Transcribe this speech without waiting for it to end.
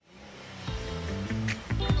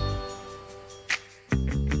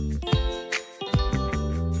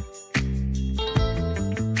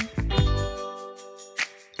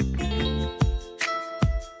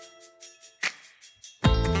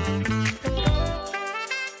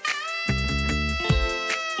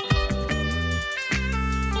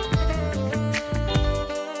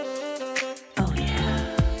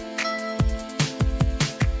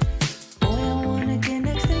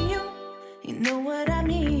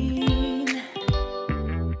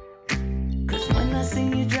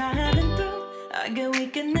get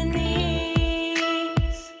weak in the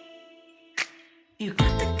knees. You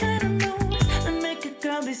got the kind of moves that make a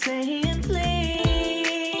girl be saying please.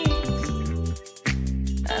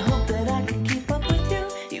 I hope that I can keep up with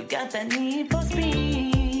you. You got that need for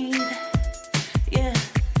speed. Yeah.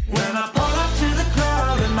 When I pull up to the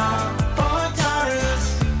club in my Ford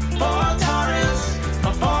Taurus,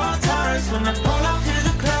 my Ford Taurus. When I pull up to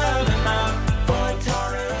the club in my Ford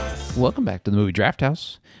Taurus. Welcome back to the Movie Draft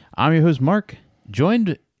House. I'm your host, Mark,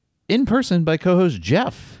 joined in person by co-host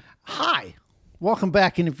Jeff. Hi. Welcome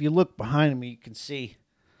back. And if you look behind me, you can see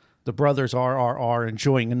the brothers RRR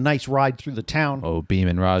enjoying a nice ride through the town. Oh, Beam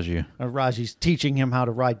and Raju. Raji's teaching him how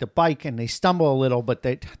to ride the bike, and they stumble a little, but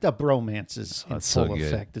the bromance is in That's so full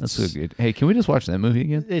good. effect. That's so good. Hey, can we just watch that movie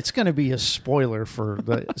again? It's going to be a spoiler for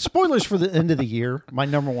the spoilers for the end of the year. My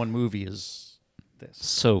number one movie is this.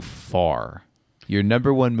 So far. Your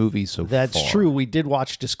number one movie so far. That's true. We did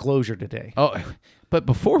watch Disclosure today. Oh, but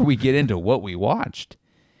before we get into what we watched,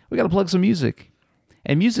 we got to plug some music.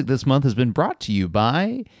 And music this month has been brought to you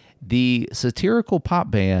by the satirical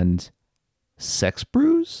pop band Sex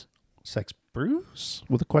Brews. Sex Brews?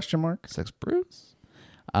 With a question mark? Sex Brews.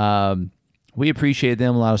 We appreciate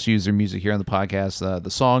them allowing us to use their music here on the podcast.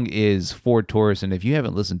 The song is Ford Taurus, and if you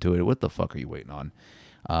haven't listened to it, what the fuck are you waiting on?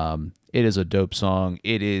 It is a dope song.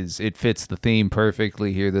 It fits the theme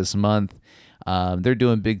perfectly here this month. They're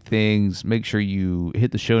doing big things. Make sure you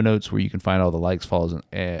hit the show notes where you can find all the likes, follows,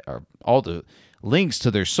 and or all the links to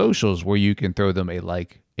their socials where you can throw them a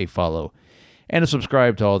like, a follow, and a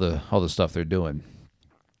subscribe to all the stuff they're doing.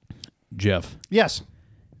 Jeff, Yes.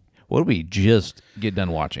 what did we just get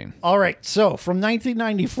done watching? All right. So from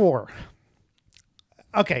 1994.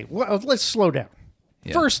 Okay. Well, let's slow down.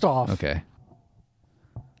 Yeah. First off, Okay.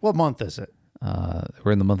 what month is it?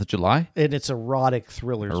 We're in the month of July. And it's erotic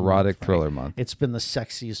thrillers. Erotic month, thriller right? month. It's been the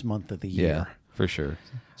sexiest month of the year. Yeah, for sure.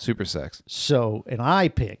 Super sex. So, and I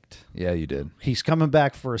picked, Yeah, you did. he's coming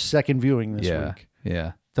back for a second viewing this Yeah. week.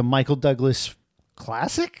 Yeah. The Michael Douglas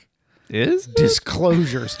classic, Is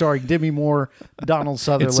Disclosure, starring Demi Moore, Donald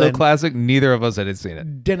Sutherland, it's so classic. Neither of us had seen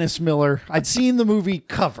it. Dennis Miller. I'd seen the movie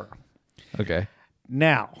cover. Okay.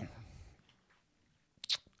 Now,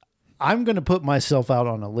 I'm going to put myself out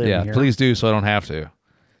on a limb Yeah, here. please do so I don't have to.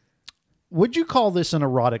 Would you call this an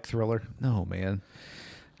erotic thriller? No, man.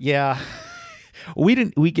 Yeah. We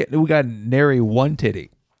got nary one titty.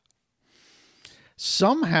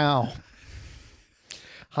 Somehow,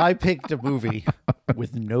 I picked a movie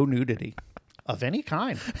with no nudity of any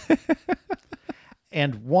kind.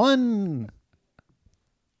 And one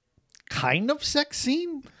kind of sex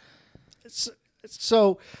scene.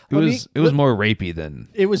 So It was more rapey than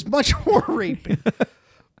it was much more rapey.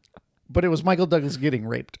 But it was Michael Douglas getting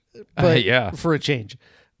raped. But yeah. for a change.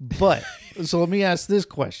 But so let me ask this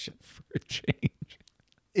question. for a change.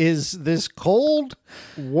 Is this cold,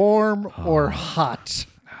 warm, or hot?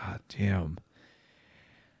 God damn.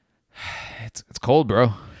 It's cold,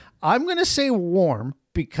 bro. I'm going to say warm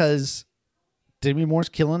because Demi Moore's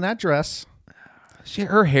killing that dress.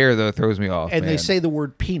 Her hair though throws me off. And man. they say the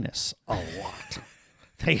word penis a lot.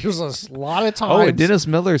 They use a lot of times. Oh, and Dennis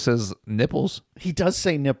Miller says nipples. He does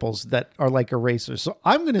say nipples that are like erasers. So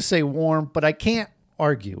I'm going to say warm, but I can't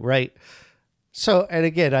argue, right? So, and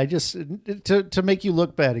again, I just, to make you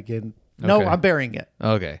look bad again. No, Okay. I'm burying it.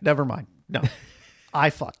 Okay. Never mind. No,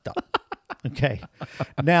 I fucked up. Okay.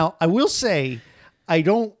 Now, I will say, I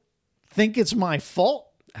don't think it's my fault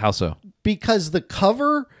How so? because the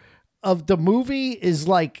cover of the movie is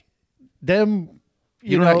like them.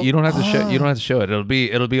 You know, You don't have to show. You don't have to show it. It'll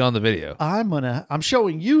be on the video. I'm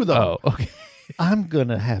showing you though. Oh, okay. I'm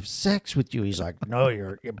gonna have sex with you. He's like,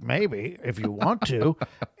 no, maybe if you want to.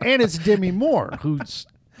 And it's Demi Moore who's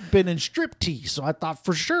been in striptease. So I thought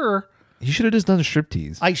for sure You should have just done a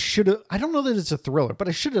striptease. I should have. I don't know that it's a thriller, but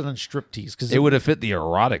I should have done striptease because It would have fit the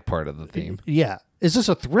erotic part of the theme. Yeah, is this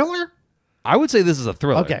a thriller? I would say this is a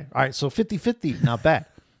thriller. Okay, all right. So 50-50, not bad.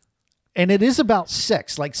 And it is about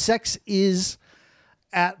sex. Like sex is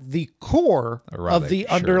at the core Erotic, of the sure.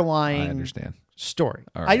 underlying I understand. story.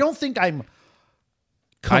 All right. I don't think I'm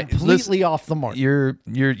completely off the mark. You're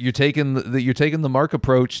taking the Mark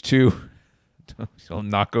approach to don't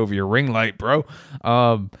knock over your ring light, bro.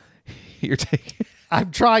 You're taking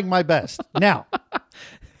I'm trying my best. Now,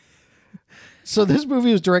 so this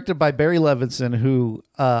movie was directed by Barry Levinson, who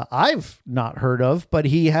I've not heard of, but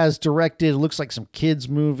he has directed, it looks like some kids'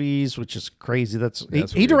 movies, which is crazy. He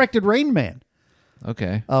weird. directed Rain Man.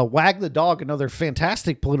 okay. Wag the Dog, another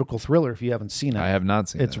fantastic political thriller if you haven't seen it. I have not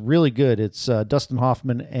seen It's it. really good. It's Dustin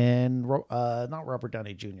Hoffman and not Robert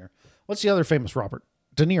Downey Jr. What's the other famous Robert?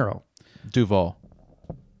 De Niro. Duval.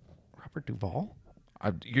 Robert Duvall?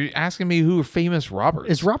 You're asking me who are famous Roberts?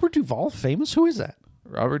 Is Robert Duvall famous? Who is that?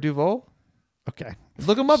 Robert Duvall? Okay.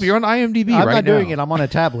 Look him up. You're on IMDb I'm right not now. doing it. I'm on a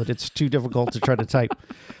tablet. It's too difficult to try to type.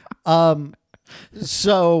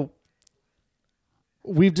 So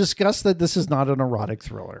we've discussed that this is not an erotic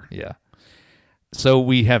thriller. Yeah. So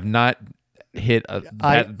we have not hit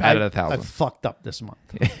batted 1,000. I fucked up this month.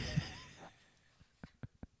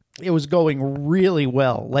 It was going really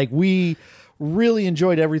well. Like, we really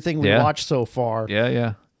enjoyed everything we Yeah. watched so far. Yeah,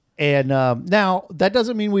 yeah. And now that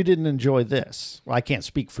doesn't mean we didn't enjoy this. Well, I can't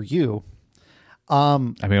speak for you. I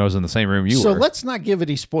mean, I was in the same room you So were. let's not give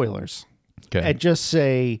any spoilers Okay. and just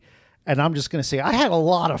say, and I'm just going to say, I had a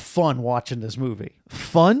lot of fun watching this movie.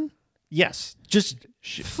 Fun? Yes, just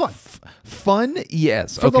fun. Fun?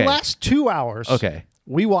 Yes. For okay. the last 2 hours, Okay.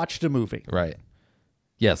 we watched a movie. Right.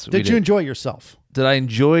 Yes. we Did you enjoy yourself? Did I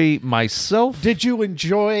enjoy myself? Did you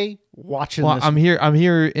enjoy watching Well, this? I'm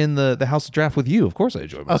here in the House of Draft with you. Of course I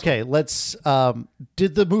enjoyed myself. Okay, let's.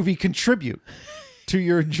 Did the movie contribute to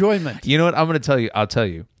your enjoyment? You know what? I'm going to tell you. I'll tell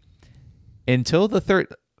you. Until the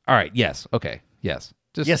third. All right. Yes. Okay. Yes.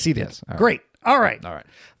 Just, Yes, he did. Yes. All right. Great. All right. All right.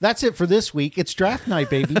 That's it for this week. It's draft night,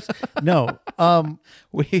 babies. No.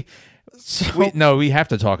 We have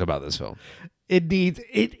to talk about this film. It needs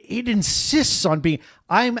it insists on being.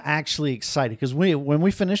 I'm actually excited because when we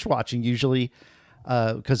finish watching, usually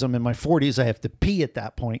because I'm in my 40s, I have to pee at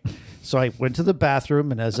that point. So I went to the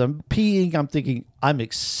bathroom, and as I'm peeing, I'm thinking I'm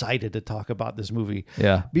excited to talk about this movie.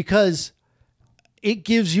 Yeah. Because it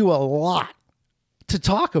gives you a lot to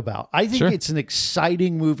talk about. I think Sure. it's an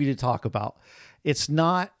exciting movie to talk about. It's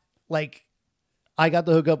not like I Got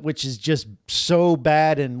the Hookup, which is just so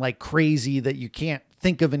bad and like crazy that you can't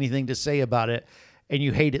think of anything to say about it and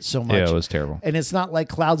you hate it so much. Yeah, it was terrible. And it's not like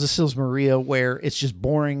Clouds of Sils Maria where it's just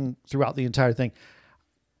boring throughout the entire thing.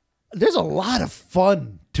 There's a lot of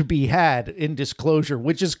fun to be had in Disclosure,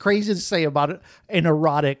 which is crazy to say about an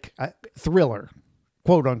erotic thriller,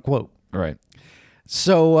 quote unquote. Right.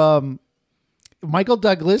 So Michael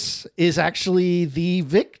Douglas is actually the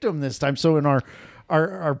victim this time. So in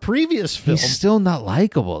our previous film, He's still not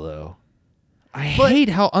likable though. I hate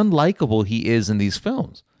how unlikable he is in these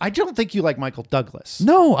films. I don't think you like Michael Douglas.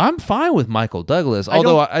 No, I'm fine with Michael Douglas.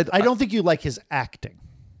 Although I don't think you like his acting.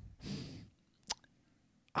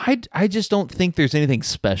 I just don't think there's anything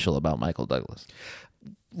special about Michael Douglas.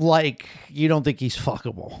 Like, you don't think he's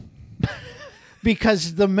fuckable.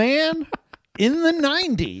 Because the man in the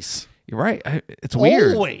 90s You're right. It's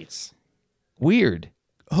weird. always Weird.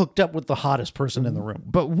 hooked up with the hottest person in the room.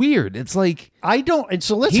 But weird. It's like I don't. And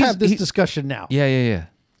so let's have this discussion now. yeah.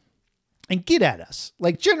 And get at us.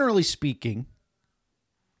 Like, generally speaking,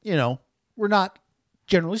 we're not,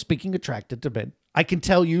 generally speaking, attracted to men. I can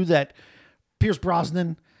tell you that Pierce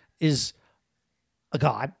Brosnan is a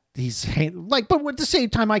god. He's but at the same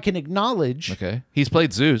time, I can acknowledge. Okay. He's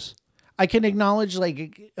played Zeus. I can acknowledge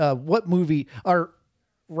what movie or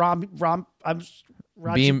Raju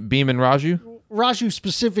Beam and Raju. Raju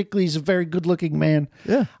specifically is a very good-looking man.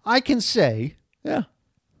 Yeah. I can say Yeah.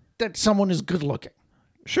 that someone is good-looking.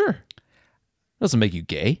 Sure. Doesn't make you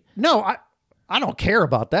gay. No, I don't care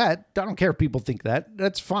about that. I don't care if people think that.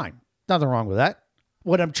 That's fine. Nothing wrong with that.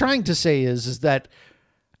 What I'm trying to say is that,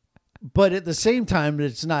 but at the same time,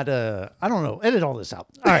 it's not I don't know. Edit all this out.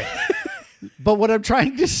 All right. But what I'm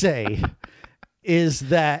trying to say is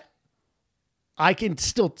that I can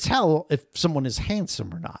still tell if someone is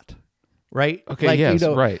handsome or not. Right? Okay, yes,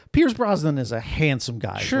 right. Pierce Brosnan is a handsome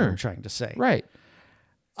guy. Is what Sure. I'm trying to say. Right.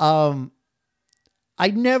 I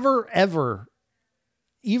never, ever,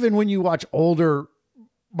 even when you watch older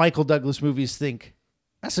Michael Douglas movies, think,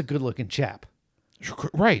 that's a good looking chap.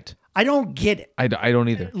 Right. I don't get it. I don't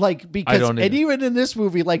either. Like, because, don't and either. even in this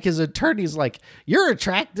movie, like his attorney's like, you're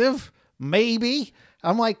attractive, maybe.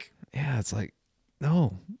 I'm like, Yeah, it's like,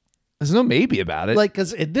 no. There's no maybe about it.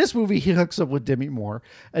 because in this movie, he hooks up with Demi Moore.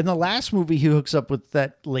 In the last movie, he hooks up with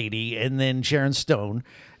that lady and then Sharon Stone.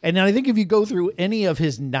 And I think if you go through any of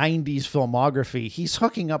his 90s filmography, he's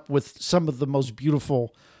hooking up with some of the most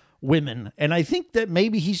beautiful women. And I think that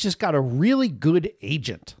maybe he's just got a really good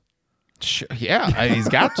agent. Sure, yeah, he's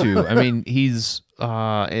got to. I mean, he's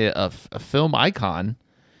a film icon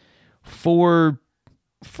for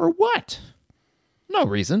what? No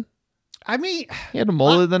reason. I mean, He had a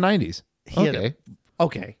mullet in the 90s. had Okay.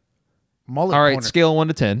 okay. Mullet All right, corner. scale 1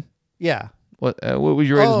 to 10. Yeah. What would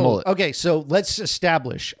you rate his mullet? Okay, so let's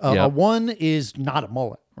establish Yeah. a 1 is not a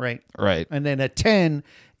mullet, right? Right. And then a 10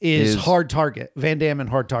 is Is- Hard Target, Van Damme and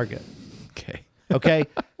Hard Target. Okay. Okay,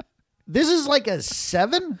 this is like a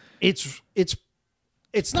 7. It's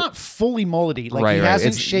it's not fully mullety. Like Right, he right.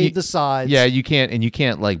 hasn't It's- shaved you- the sides. Yeah, you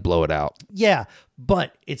can't like blow it out. Yeah,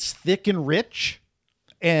 but it's thick and rich,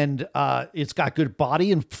 and it's got good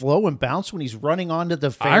body and flow and bounce when he's running onto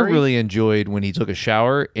the ferry. I really enjoyed when he took a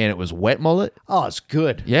shower and it was wet mullet. Oh, it's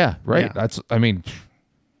good. Yeah, right. Yeah. That's. I mean,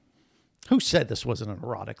 Who said this wasn't an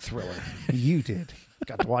erotic thriller? You did.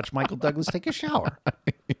 Got to watch Michael Douglas take a shower.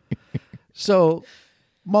 So,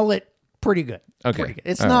 mullet, pretty good. Okay. Pretty good.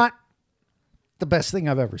 It's All right. not the best thing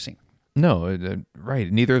I've ever seen. no, right.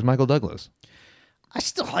 Neither is Michael Douglas. I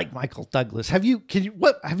still like Michael Douglas. Have you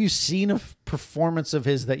seen a performance of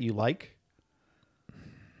his that you like?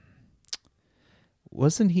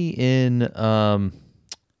 Wasn't he in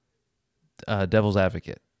Devil's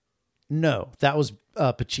Advocate? No, that was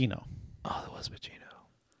Pacino. Oh, that was Pacino.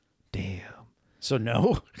 Damn. So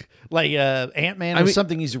no, like Ant-Man I was mean-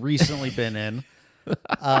 something he's recently been in.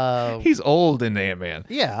 He's old in Ant-Man.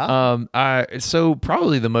 Yeah. So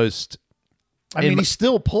probably the most. I mean, he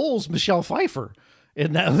still pulls Michelle Pfeiffer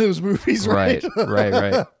in those movies, Right, right?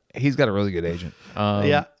 right. He's got a really good agent.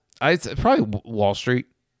 Yeah. It's probably Wall Street.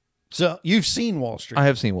 So you've seen Wall Street. I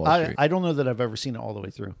have seen Wall Street. I don't know that I've ever seen it all the way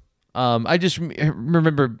through. I just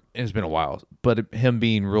remember it's been a while, but him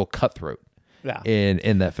being real cutthroat Yeah.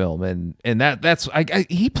 in that film, and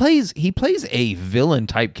he plays a villain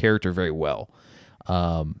type character very well.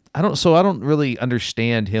 I don't really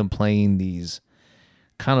understand him playing these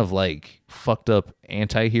kind of like fucked up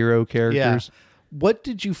anti-hero characters. What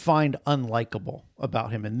did you find unlikable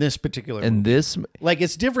about him in this particular And movie? this, Like,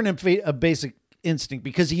 it's different in a Basic Instinct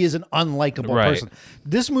because he is an unlikable Right. person.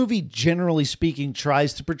 This movie, generally speaking,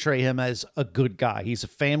 tries to portray him as a good guy. He's a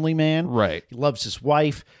family man. Right. He loves his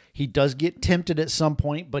wife. He does get tempted at some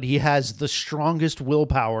point, but he has the strongest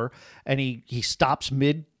willpower, and he stops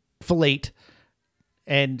mid-fillet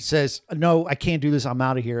and says, "No, I can't do this. I'm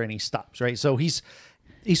out of here," and he stops, right? So he's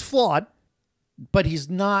flawed, but he's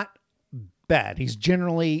not bad. He's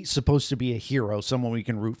generally supposed to be a hero, someone we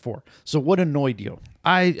can root for. So what annoyed you?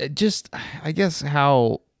 I guess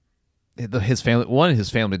how his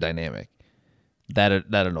family dynamic that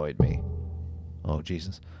annoyed me. Oh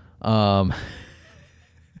Jesus.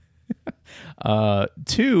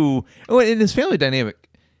 Two, in his family dynamic,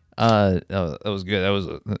 that was good. That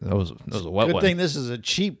was a wet Good one. thing this is a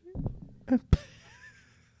cheap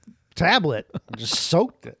tablet. I just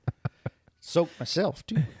soaked it. Soaked myself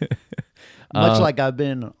too. Much like I've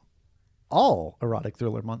been all erotic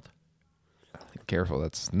thriller month. Careful,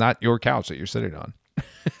 that's not your couch that you're sitting on.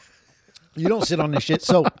 You don't sit on this shit.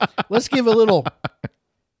 So let's give a little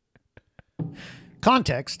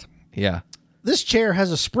context. Yeah. This chair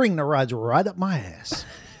has a spring that rides right up my ass.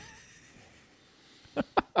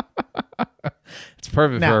 It's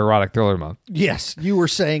perfect Now- for erotic thriller month. Yes, you were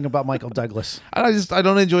saying about Michael Douglas. I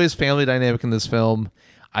don't enjoy his family dynamic in this film.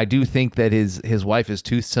 I do think that his wife is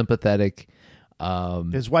too sympathetic.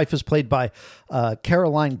 His wife is played by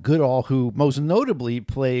Caroline Goodall, who most notably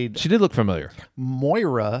played She did look familiar.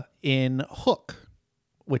 Moira in Hook,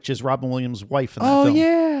 which is Robin Williams' wife in that Oh film.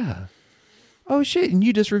 yeah. Oh shit! And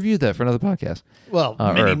you just reviewed that for another podcast, Well,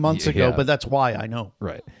 many or- months ago, yeah. but that's why I know.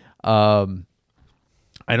 right?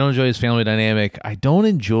 I don't enjoy his family dynamic. I don't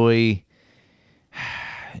enjoy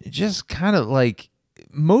just kind of like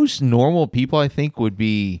most normal people. I think would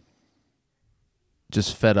be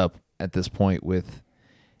just fed up at this point with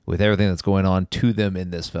everything that's going on to them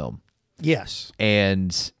in this film. Yes.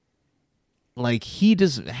 And like he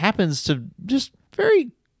just happens to just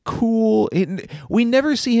very cool. We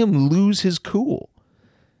never see him lose his cool.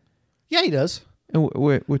 Yeah, he does. And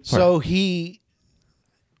which part? So he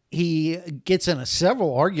gets into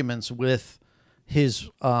several arguments with his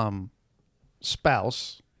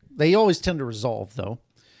spouse. They always tend to resolve, though.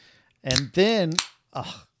 And then,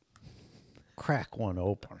 crack one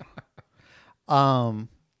open.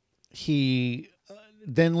 He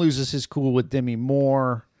then loses his cool with Demi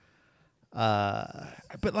Moore.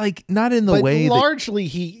 but like not in the But way that largely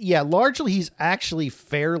he's actually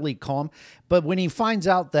fairly calm. But when he finds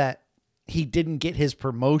out that he didn't get his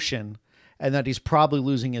promotion and that he's probably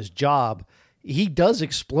losing his job, he does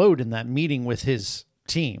explode in that meeting with his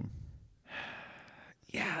team.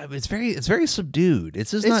 yeah, it's very subdued.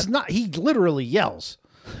 It's just It's not, he literally yells.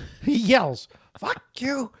 He yells, "Fuck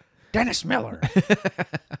you, Dennis Miller."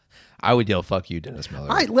 I would yell "fuck you, Dennis Miller."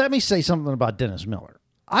 All right, let me say something about Dennis Miller.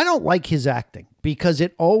 I don't like his acting because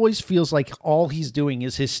it always feels like all he's doing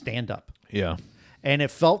is his stand-up. Yeah, And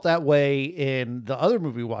it felt that way in the other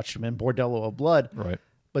movie we watched him in, Bordello of Blood. right.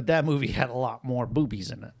 But that movie had a lot more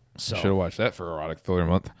boobies in it. So Should have watched that for erotic thriller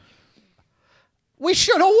month. we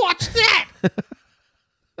should have watched that.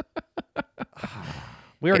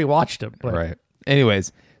 We already watched it. But Right.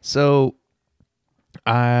 Anyways, so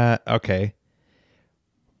okay.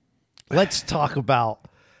 Let's talk about.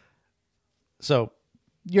 So,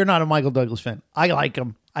 you're not a Michael Douglas fan. I like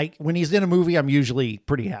him. When he's in a movie, I'm usually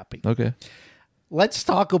pretty happy. Okay. Let's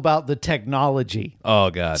talk about the technology. Oh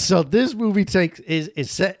God. So this movie was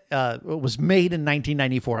made in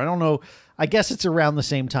 1994. I don't know. I guess it's around the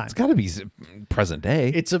same time. It's got to be present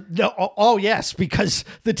day. Oh yes, because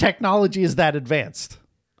the technology is that advanced.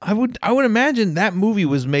 I would imagine that movie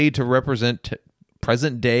was made to represent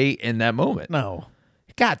present day in that moment. No,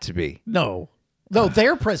 It got to be. no,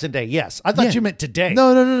 they're present day. Yes, I thought Yeah. you meant today.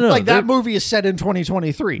 No. Like They're- that movie is set in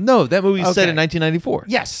 2023. No, that movie was set Okay. in 1994.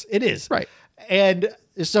 Yes, it is. Right. And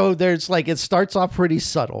so there's like, it starts off pretty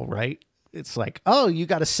subtle, right? It's like, oh, you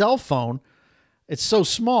got a cell phone. It's so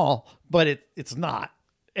small, but it's not.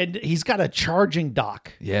 And he's got a charging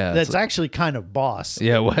dock. Yeah, That's it's actually kind of boss.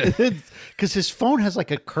 Yeah, what? Because his phone has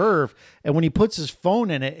like a curve. And when he puts his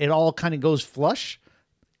phone in it, it all kind of goes flush.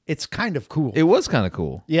 It's kind of cool. It was kind of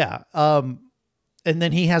cool. Yeah. And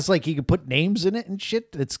then he has like, he can put names in it and shit.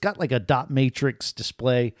 It's got like a dot matrix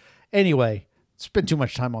display. Anyway, spend too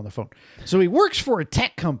much time on the phone. So he works for a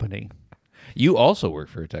tech company. You also work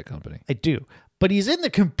for a tech company. I do. But he's in the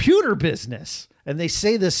computer business. And they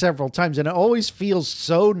say this several times. And it always feels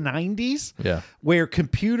so 90s. Yeah. Where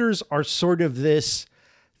computers are sort of this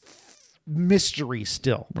mystery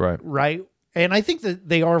still. Right. Right. And I think that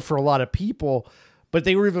they are for a lot of people, but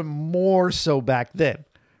they were even more so back then.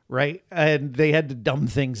 Right. And they had to dumb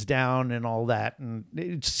things down and all that.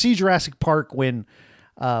 And see Jurassic Park when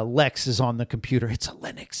Lex is on the computer. It's a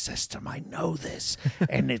Linux system. I know this.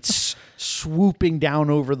 And it's swooping down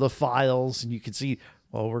over the files. And you can see,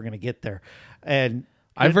 well, we're going to get there. And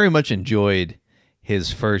I very much enjoyed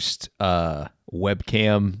his first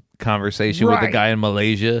webcam conversation with the Right. guy in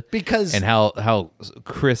Malaysia, Because- and how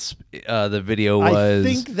crisp the video was. I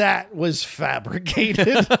think that was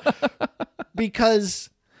fabricated because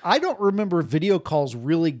I don't remember video calls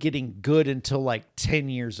really getting good until like 10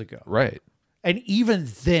 years ago. Right. And even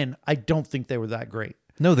then, I don't think they were that great.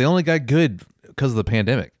 No, they only got good because of the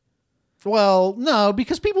pandemic. Well, no,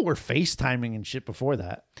 because people were FaceTiming and shit before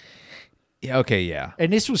that. Yeah. Okay. Yeah.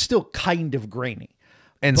 And this was still kind of grainy.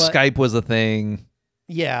 And But- Skype was a thing.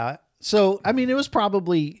 Yeah. So, I mean, it was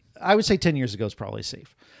probably, I would say 10 years ago is probably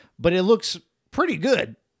safe. But it looks pretty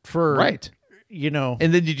good for, Right. you know.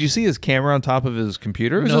 And then did you see his camera on top of his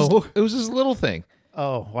computer? It was No. just, it was this little thing.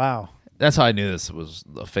 Oh, wow. That's how I knew this was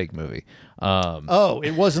a fake movie. Oh,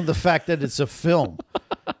 it wasn't the fact that it's a film.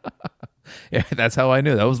 Yeah, that's how I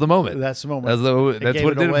knew. That was the moment. That's the moment. That's gave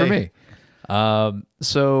what it it did for away. me.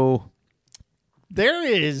 So, There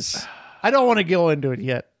is, I don't want to go into it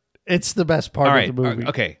yet. It's the best part all right. of the movie.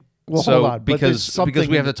 Okay. Well, so hold on, but there's because something-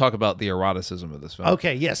 we have to talk about the eroticism of this film.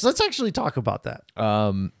 Okay, yes. Let's actually talk about that.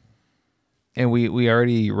 And we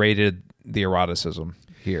already rated the eroticism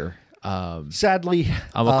here. Sadly,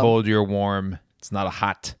 I'm a cold, you're warm. It's not a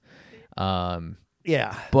hot.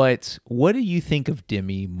 yeah. But what do you think of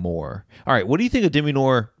Demi Moore? All right, what do you think of Demi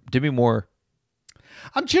Moore?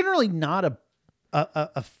 I'm generally not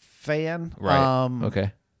a fan. Right.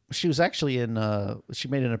 Okay. She was actually in, she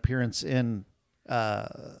made an appearance in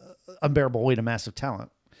Unbearable Weight of Massive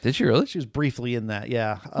Talent. Did she really? She was briefly in that,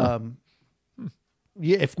 yeah.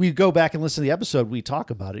 Yeah, if we go back and listen to the episode, we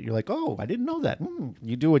talk about it. You're like, oh, I didn't know that.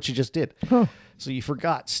 You do what you just did. So you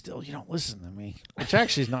forgot. Still, you don't listen to me, which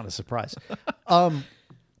actually is not a surprise.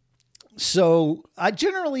 So I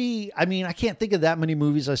generally, I mean, I can't think of that many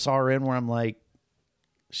movies I saw her in where I'm like,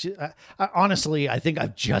 I honestly, I think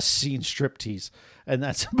I've just seen Striptease, and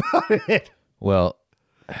that's about it. Well,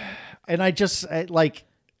 And I like,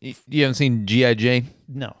 you haven't seen G.I. Jane?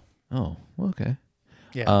 no. Oh, okay.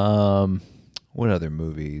 Yeah. What other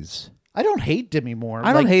movies? I don't hate Demi Moore.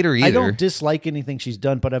 I don't hate her I either. don't dislike anything she's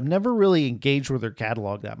done, but I've never really engaged with her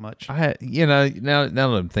catalog that much. Now that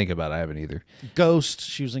I'm thinking about it, I haven't either. Ghost.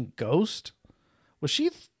 She was in Ghost. Was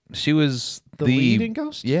she She was the lead in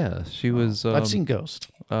Ghost? Yeah, she was. I've seen Ghost.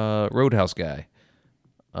 Roadhouse guy.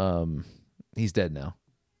 He's dead now.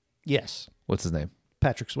 Yes. What's his name?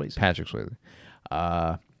 Patrick Swayze. Patrick Swayze.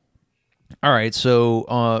 All right,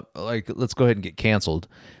 so let's go ahead and get canceled.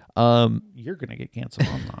 You're going to get canceled.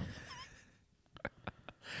 I'm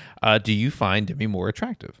not. Do you find Demi Moore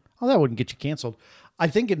attractive? Oh, that wouldn't get you canceled. I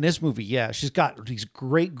think in this movie, yeah, she's got these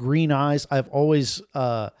great green eyes. I've always,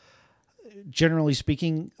 generally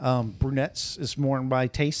speaking, brunettes is more my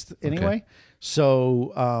taste anyway. Okay.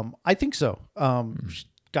 So I think so. She's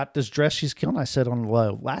got this dress she's killing. I said on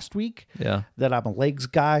last week Yeah, that I'm a legs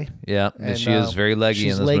guy. yeah. And, She is very leggy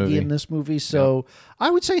she's in this leggy movie. in this movie, so I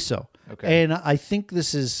would say so. Okay. And I think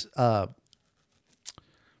this is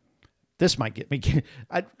This might get me.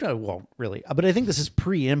 I won't really, but I think this is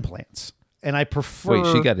pre-implants, and I prefer.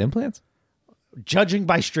 Wait, she got implants? Judging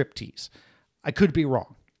by striptease, I could be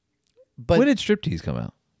wrong, but When did striptease come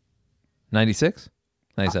out? 96?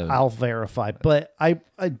 97? I'll verify. But I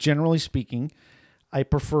generally speaking, I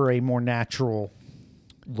prefer a more natural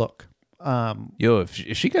look. Yo, if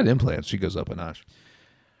she got implants, she goes up a notch.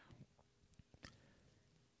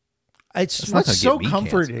 It's not what's gonna so get me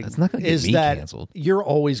comforting canceled. It's not gonna get is me that canceled. you're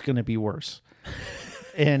always going to be worse,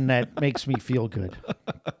 and that makes me feel good.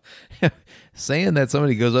 Saying that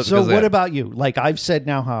somebody goes up. So because what of about you? Like I've said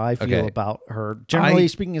now how I feel Okay. about her. Generally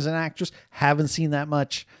speaking, as an actress, haven't seen that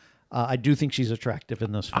much. I do think she's attractive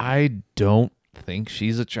in this film. I don't think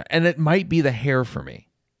she's and it might be the hair for me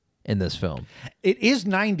in this film. It is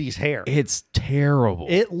 90s hair. It's terrible.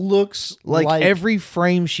 It looks like every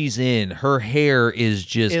frame she's in, her hair is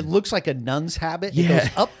just. It looks like a nun's habit. Yeah. It goes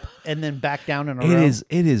up and then back down in a It row. is.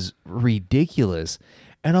 It is ridiculous.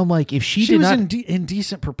 And I'm like, if she She did was not. in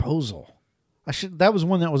Indecent Proposal. That was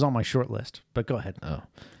one that was on my short list. But go ahead.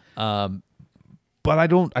 But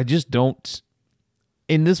I just don't.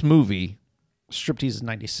 In this movie, Striptease is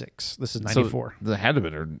 96. This is so 94. that had to have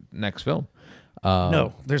been her next film.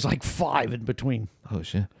 No, there's like 5 in between. Oh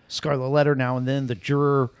shit. Scarlet Letter Now and Then, The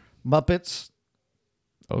Juror, Muppets.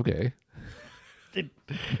 Okay.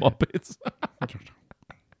 Muppets.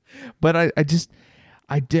 But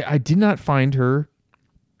I did not find her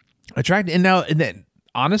attractive. And then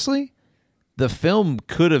honestly, the film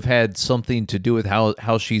could have had something to do with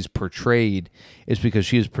how she's portrayed. Is because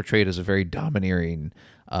she is portrayed as a very domineering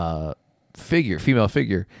female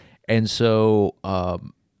figure, and so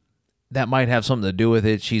that might have something to do with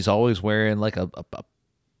it. She's always wearing like a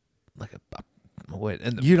what?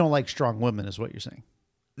 And You don't like strong women, is what you're saying.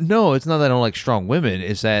 no, it's not that I don't like strong women.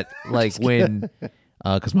 It's that like when,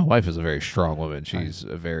 because my wife is a very strong woman. She's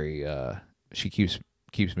a very she keeps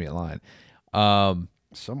me in line.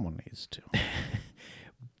 Someone needs to.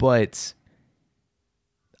 But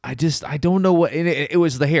I don't know what it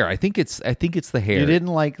was. The hair. I think it's the hair. You didn't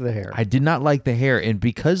like the hair. I did not like the hair, and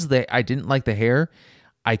because I didn't like the hair,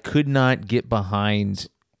 I could not get behind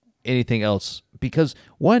anything else. Because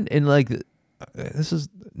one, and like this is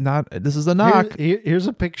a knock. Here's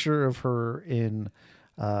a picture of her in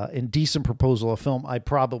Decent Proposal, a film I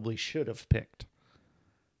probably should have picked.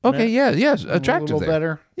 Okay, yeah, attractive. A little there.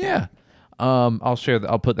 better. Yeah. I'll share.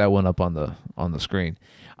 I'll put that one up on the screen.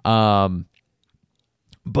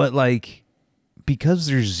 But like, because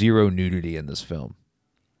there's zero nudity in this film,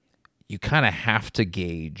 you kind of have to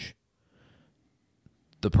gauge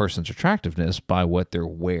the person's attractiveness by what they're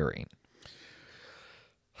wearing.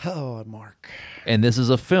 Oh, Mark. And this is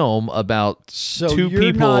a film about So two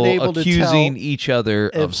you're not people able to accusing tell each other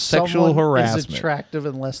of If sexual someone harassment. is attractive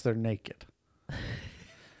unless they're naked.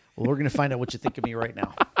 Well, we're going to find out what you think of me right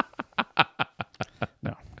now.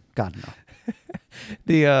 No. God, no.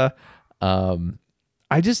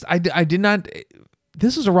 I did not.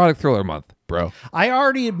 This is erotic thriller month, bro. I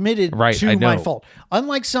already admitted Right, to I my know. fault.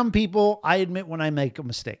 Unlike some people, I admit when I make a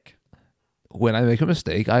mistake. When I make a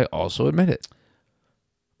mistake, I also admit it.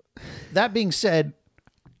 That being said,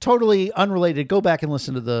 totally unrelated. Go back and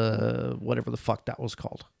listen to the whatever the fuck that was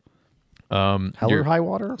called. Hell or You're- High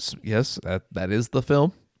Water? Yes, that is the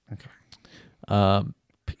film. Okay.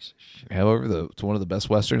 Piece of shit. However, it's one of the best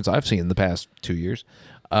westerns I've seen in the past 2 years.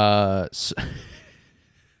 So,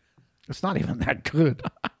 It's not even that good.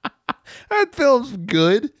 that film's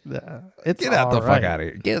good. It's Get out the all right. fuck out of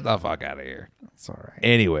here. Get the fuck out of here. It's all right.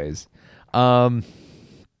 Anyways, I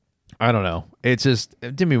don't know. It's just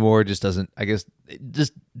Demi Moore just doesn't. I guess it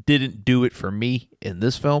just didn't do it for me in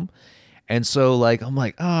this film, and so like I'm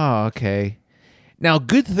like, oh okay. Now,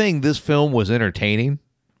 good thing this film was entertaining,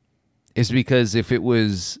 is because if it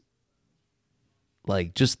was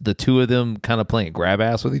like just the two of them kind of playing grab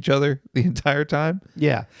ass with each other the entire time,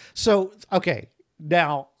 Yeah. So, okay.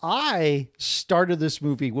 Now, I started this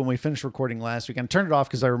movie when we finished recording last week. I turned it off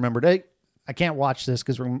because I remembered, hey, I can't watch this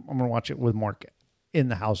because I'm going to watch it with Mark in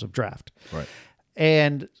the House of Draft. right?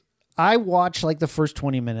 And I watched like the first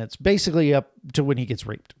 20 minutes, basically up to when he gets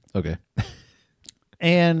raped. Okay,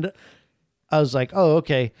 And I was like, oh,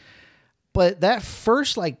 okay. But that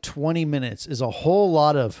first like 20 minutes is a whole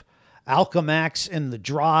lot of Alchemax and the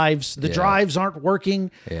drives. The Yeah. drives aren't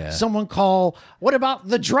working. Yeah. Someone call, what about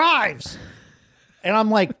the drives? And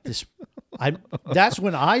I'm like, that's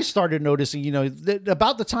when I started noticing,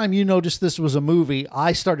 about the time you noticed this was a movie,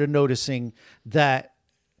 I started noticing that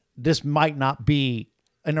this might not be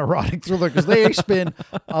an erotic thriller because they spend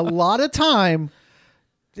a lot of time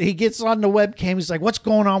he gets on the webcam. He's like, what's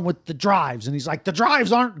going on with the drives? And he's like, the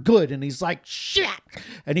drives aren't good. And he's like, shit.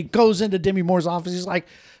 And he goes into Demi Moore's office. He's like,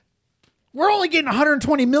 we're only getting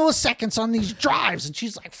 120 milliseconds on these drives. And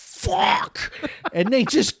she's like, fuck. And they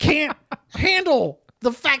just can't handle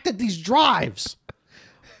the fact that these drives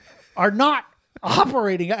are not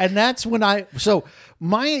operating. And that's when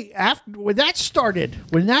when that started,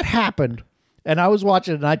 when that happened, and I was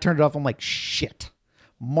watching it and I turned it off, I'm like, shit.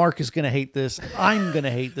 Mark is going to hate this. I'm going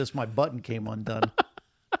to hate this. My button came undone.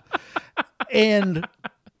 And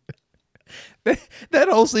that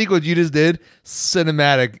whole sequence you just did,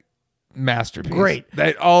 cinematic masterpiece. Great.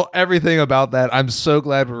 Everything about that. I'm so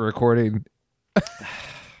glad we're recording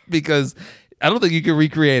because I don't think you can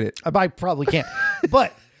recreate it. I probably can't.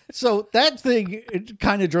 But so that thing, it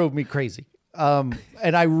kind of drove me crazy. And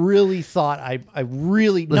I really thought I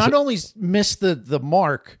really not only missed the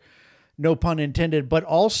mark, no pun intended, but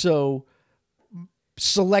also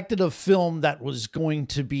selected a film that was going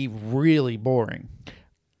to be really boring.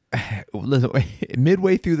 Listen,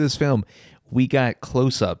 midway through this film, we got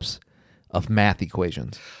close-ups of math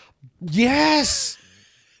equations. Yes.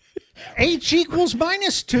 H equals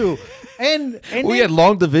 -2. And We had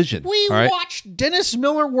long division. we all right? watched Dennis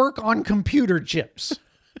Miller work on computer chips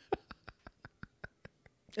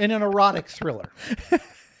in an erotic thriller.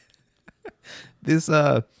 This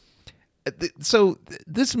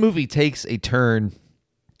movie takes a turn.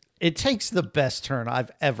 It takes the best turn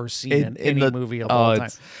I've ever seen in any the- movie of all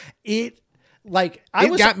time. It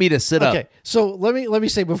got me to sit up. Okay, so let me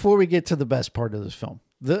say before we get to the best part of this film,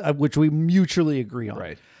 which we mutually agree on.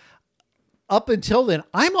 Right. Up until then,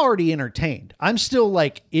 I'm already entertained. I'm still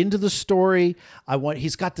like into the story.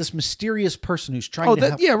 He's got this mysterious person who's trying to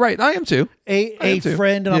have yeah, right. I am too. a too.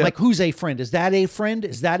 friend, and I'm Yeah. like, who's a friend? Is that a friend?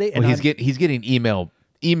 Is that a? And Well, he's getting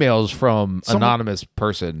emails from Someone anonymous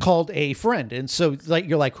person. called a friend, and so like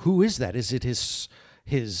you're like, who is that? Is it his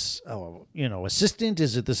assistant?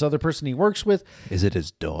 Is it this other person he works with? Is it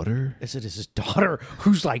his daughter? Is it his daughter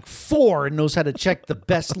who's like 4 and knows how to check the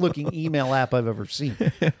best looking email app I've ever seen?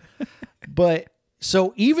 But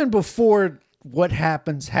so even before what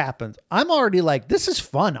happens, I'm already like, this is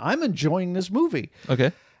fun. I'm enjoying this movie.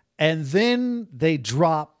 Okay. And then they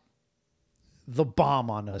drop the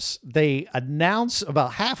bomb on us. They announce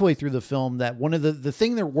about halfway through the film that one of the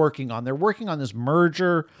thing they're working on this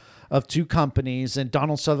merger of 2 companies, and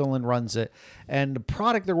Donald Sutherland runs it. And the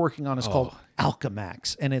product they're working on is called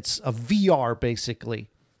Alchemax, and it's a VR basically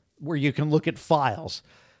where you can look at files.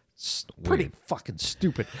 It's pretty fucking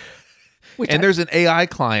stupid. And there's an AI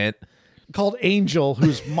client called Angel,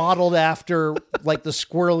 who's modeled after like the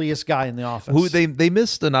squirreliest guy in the office. who they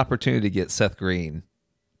missed an opportunity to get Seth Green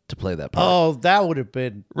to play that part. Oh, that would have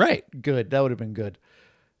been right. good. That would have been good.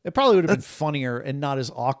 It probably would have been funnier and not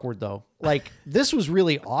as awkward though. Like this was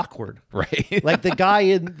really awkward. Right. Like the guy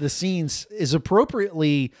in the scenes is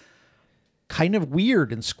appropriately kind of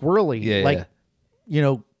weird and squirrely. Yeah, like, yeah. you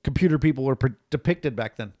know, computer people were depicted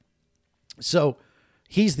back then. So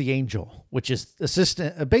he's the Angel, which is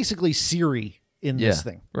basically Siri in this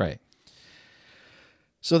thing. Right.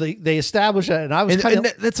 So they establish that, and I was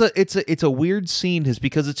it's a weird scene is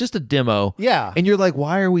because it's just a demo. Yeah. And you're like,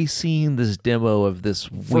 why are we seeing this demo of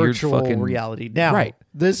this weird virtual fucking reality. Now, Right.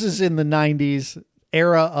 this is in the 90s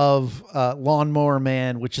era of Lawnmower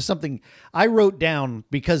Man, which is something I wrote down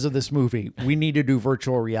because of this movie. We need to do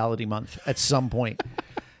virtual reality month at some point.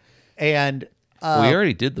 And you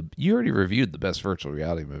already reviewed the best virtual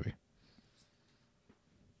reality movie.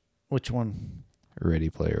 which one? Ready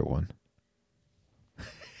Player One.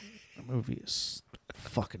 The movie is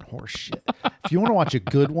fucking horse shit. If you want to watch a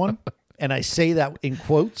good one, and I say that in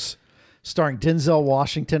quotes, starring Denzel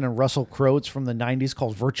Washington and Russell Crowe, it's from the 90s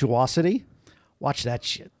called Virtuosity. Watch that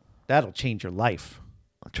shit. That'll change your life.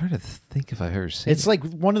 I'm trying to think if I've ever seen It's like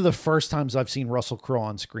one of the first times I've seen Russell Crowe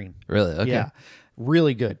on screen. Really? Okay. Yeah,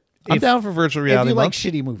 really good. I'm down for virtual reality If you like month.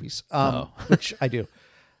 shitty movies, which I do,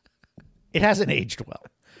 it hasn't aged well.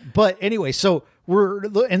 But anyway, so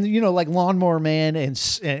like Lawnmower Man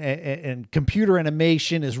and computer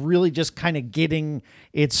animation is really just kind of getting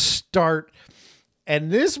its start.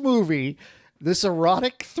 And this movie, this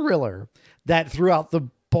erotic thriller that throughout the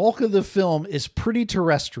bulk of the film is pretty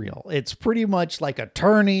terrestrial. It's pretty much like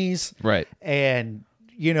attorneys, Right. and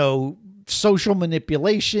social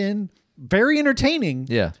manipulation. Very entertaining.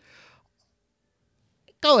 Yeah.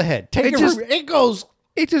 Go ahead, take It it. just- It goes.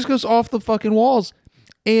 It just goes off the fucking walls.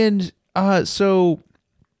 And Michael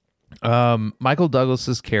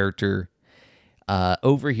Douglas's character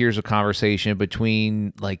overhears a conversation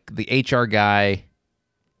between like the HR guy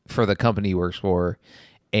for the company he works for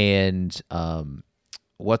and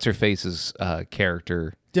what's her face's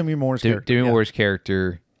character, Demi Moore's character. Demi yeah. Moore's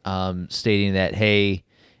character, stating that, hey,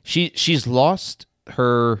 she's lost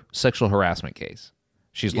her sexual harassment case.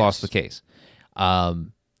 She's lost the case.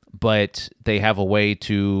 But they have a way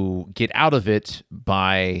to get out of it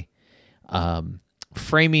by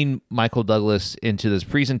framing Michael Douglas into this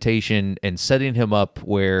presentation and setting him up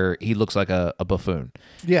where he looks like a buffoon.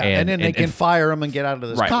 Yeah, and then they can fire him and get out of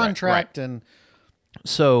this Right, right, contract. And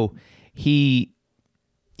so he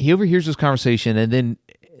overhears this conversation and then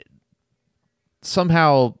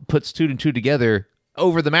somehow puts two and two together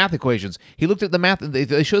over the math equations. He looked at the math.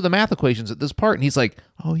 They show the math equations at this part, and he's like,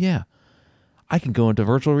 "Oh yeah, I can go into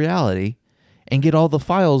virtual reality and get all the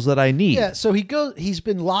files that I need." yeah, so he's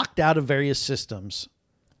been locked out of various systems,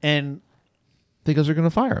 and Because they're going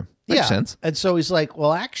to fire him. Makes sense. And so he's like,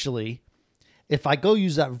 well, actually, if I go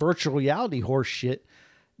use that virtual reality horse shit,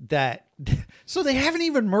 so they haven't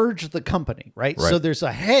even merged the company, right? Right. So there's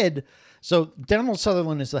a head. So Donald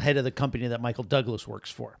Sutherland is the head of the company that Michael Douglas works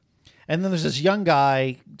for. And then there's this young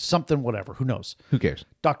guy, something, whatever, who knows? Who cares?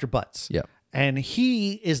 Dr. Butts. Yep. And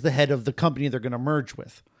he is the head of the company they're going to merge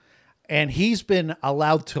with. And he's been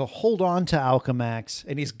allowed to hold on to Alchemax,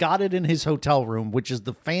 and he's got it in his hotel room, which is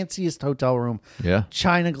the fanciest hotel room. Yeah.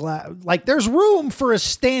 China glass. Like, there's room for a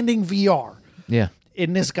standing VR Yeah.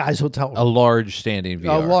 in this guy's hotel room. A large standing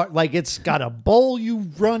VR. Like, it's got a bowl you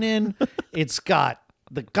run in. It's got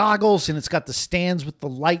the goggles, and it's got the stands with the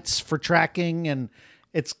lights for tracking, and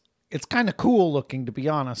it's kind of cool looking, to be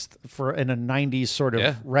honest, for in a 90s sort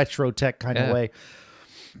of retro tech kind of way.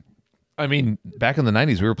 I mean, back in the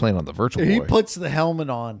 90s, we were playing on the Virtual He Boy. puts the helmet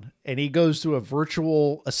on and he goes to a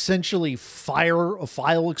virtual, essentially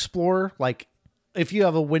file explorer. Like, if you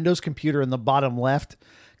have a Windows computer in the bottom left,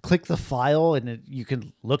 click the file and you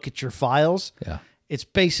can look at your files. Yeah. It's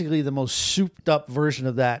basically the most souped up version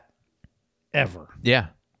of that ever. Yeah.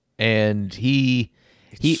 And he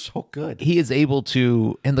So good. he is able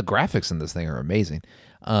to, and the graphics in this thing are amazing.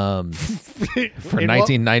 For In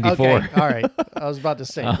 1994. Okay, all right. I was about to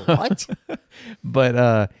say, what?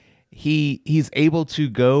 But he's able to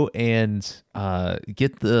go and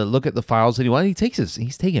look at the files that he wants.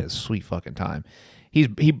 He's taking his sweet fucking time. He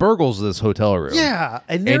burgles this hotel room. Yeah.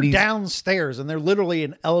 And they're he's- downstairs and they're literally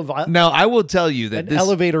an Now I will tell you that this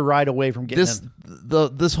elevator ride away from getting this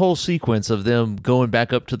in. this whole sequence of them going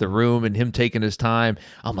back up to the room and him taking his time,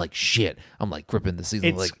 I'm like, shit. I'm like gripping the season,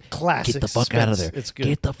 It's like, classic get the fuck out of there. suspense. It's good.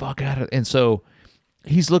 Get the fuck out of. And so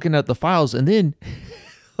he's looking at the files, and then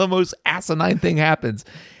the most asinine thing happens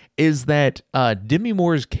is that Demi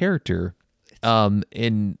Moore's character,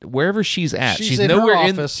 in wherever she's at, she's in nowhere her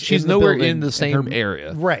in office she's in the nowhere building, in the in same her-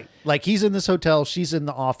 area. Right. Like, he's in this hotel. She's in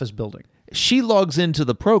the office building. She logs into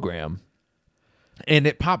the program, and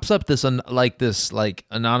it pops up this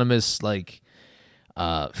anonymous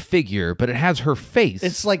figure, but it has her face.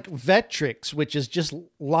 It's like Vectrix, which is just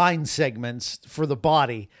line segments for the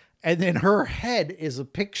body. And then her head is a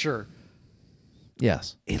picture.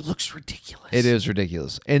 Yes, It looks ridiculous. it is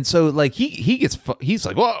ridiculous. And so like he's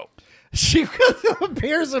like, whoa. She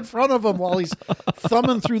appears in front of him while he's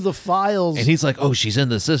thumbing through the files. And he's like, oh, she's in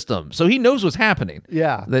the system. So he knows what's happening.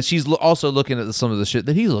 Yeah. That she's also looking at some of the shit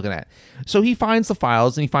that he's looking at. So he finds the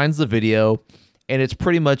files and he finds the video, and it's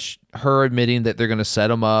pretty much her admitting that they're going to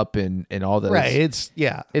set him up and all that. Right.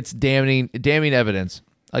 It's Damning evidence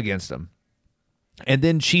against him. And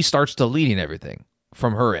then she starts deleting everything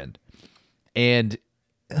from her end. And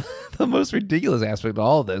the most ridiculous aspect of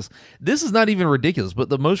all of this is not even ridiculous, but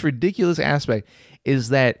the most ridiculous aspect is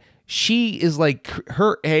that she is like,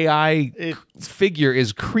 her AI figure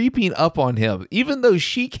is creeping up on him. Even though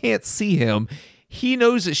she can't see him, he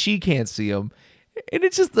knows that she can't see him. And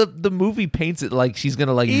it's just the movie paints it like she's going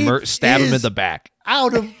to stab him in is the back.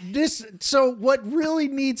 out of this. So what really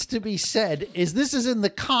needs to be said is this is in the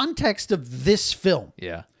context of this film.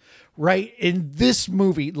 Yeah. Right, in this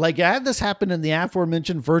movie, like, had this happen in the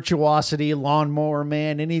aforementioned Virtuosity, Lawnmower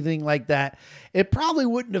Man, anything like that, it probably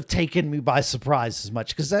wouldn't have taken me by surprise as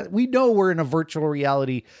much, because we know we're in a virtual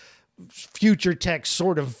reality, future tech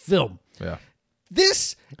sort of film. Yeah.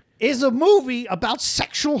 This is a movie about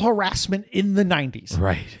sexual harassment in the 90s.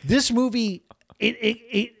 Right. This movie,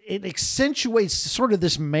 it accentuates sort of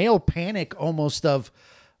this male panic almost of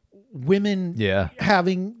women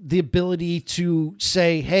having the ability to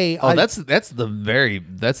say, hey, that's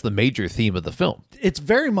the major theme of the film. it's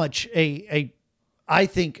very much I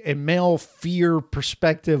think a male fear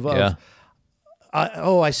perspective of,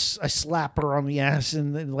 I slap her on the ass.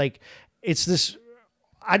 And then, like, it's this,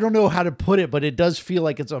 I don't know how to put it, but it does feel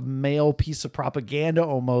like it's a male piece of propaganda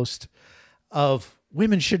almost of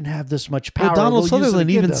women shouldn't have this much power. Well, Donald They'll use Sutherland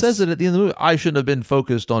against even us. says it at the end of the movie. I should have been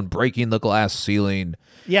focused on breaking the glass ceiling.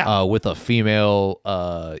 Yeah. With a female,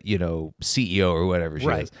 CEO or whatever she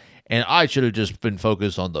Right. is, and I should have just been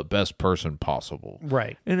focused on the best person possible.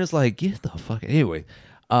 Right. And it's like, get the fuck anyway.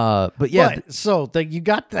 But yeah, So you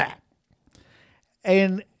got that.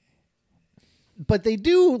 But they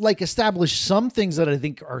do like establish some things that I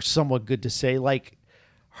think are somewhat good to say. Like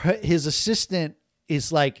his assistant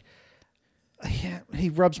is like, he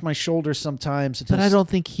rubs my shoulder sometimes. but I don't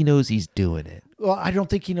think he knows he's doing it. Well, I don't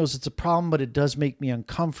think he knows it's a problem, but it does make me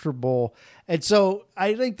uncomfortable. And so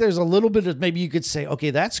I think there's a little bit of, maybe you could say, okay,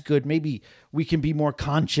 that's good. Maybe we can be more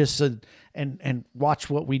conscious and watch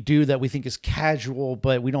what we do that we think is casual,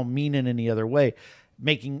 but we don't mean it any other way,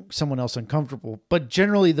 making someone else uncomfortable. But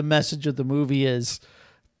generally the message of the movie is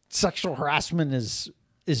sexual harassment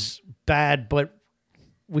is bad, but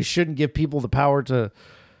we shouldn't give people the power to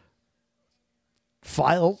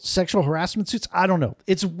file sexual harassment suits. I don't know.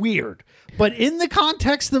 It's weird. But in the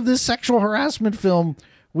context of this sexual harassment film,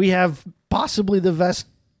 we have possibly the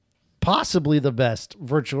best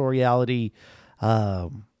virtual reality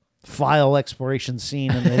file exploration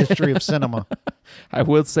scene in the history of cinema. I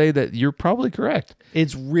will say that you're probably correct.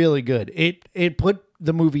 It's really good. It put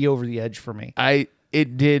the movie over the edge for me.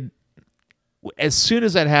 It did. As soon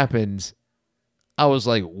as that happened, I was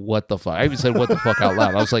like, what the fuck? I even said what the fuck out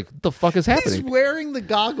loud. I was like, the fuck is He's happening? wearing the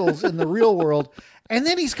goggles in the real world, and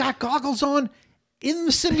then he's got goggles on in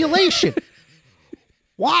the simulation.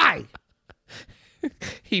 Why?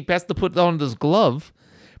 He has to put on this glove,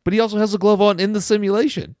 but he also has a glove on in the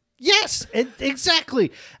simulation. Yes,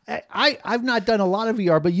 exactly. I've not done a lot of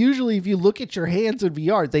VR, but usually if you look at your hands in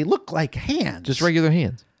VR, they look like hands. Just regular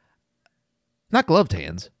hands. Not gloved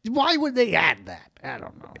hands. Why would they add that? I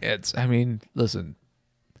don't know. Listen,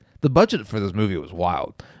 the budget for this movie was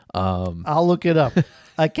wild. I'll look it up.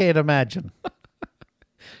 I can't imagine.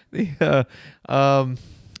 I don't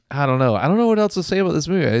know. I don't know what else to say about this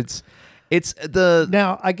movie. It's the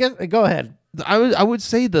Now, I guess, go ahead. I would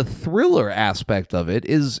say the thriller aspect of it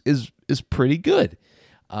is pretty good.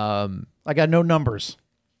 I got no numbers.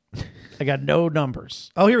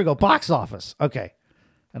 Oh, here we go. Box office. Okay.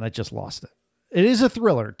 And I just lost it. It is a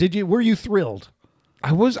thriller. Were you thrilled?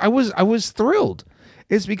 I was thrilled.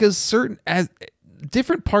 It's because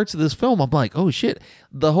different parts of this film, I'm like, oh shit,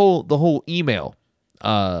 the whole email,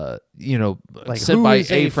 Like, sent who by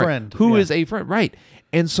is a friend? Who Yeah. is a friend? Right.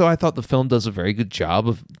 And so I thought the film does a very good job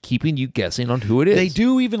of keeping you guessing on who it is. They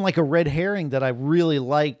do even like a red herring that I really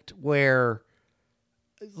liked where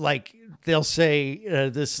like they'll say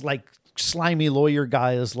this like slimy lawyer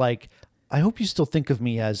guy is like, I hope you still think of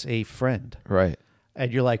me as a friend. Right.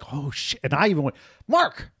 And you're like, oh shit. And I even went,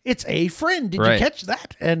 Mark, it's a friend. Did Right. you catch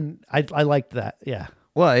that? And I liked that. Yeah.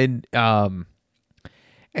 Well, and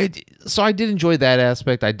so I did enjoy that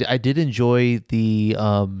aspect. I did enjoy the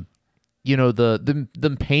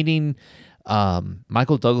them painting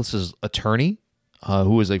Michael Douglas's attorney,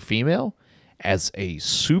 who is a female, as a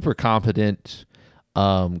super competent,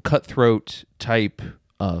 cutthroat type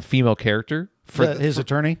female character His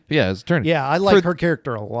attorney. Yeah, his attorney. Yeah. I like her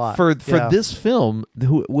character a lot. For Yeah. this film,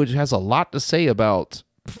 which has a lot to say about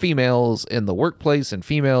females in the workplace and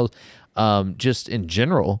females just in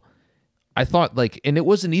general. I thought and it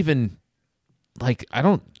wasn't even I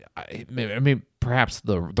mean perhaps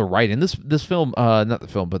the writing. This film, not the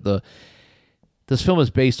film, but this film is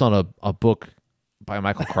based on a book by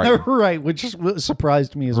Michael Crichton. Right, which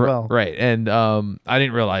surprised me as well. Right, and I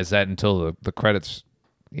didn't realize that until the credits,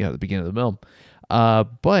 the beginning of the film.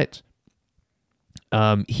 But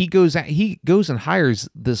he goes and hires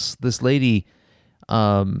this lady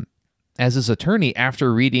as his attorney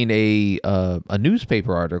after reading a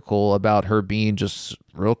newspaper article about her being just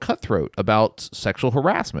real cutthroat about sexual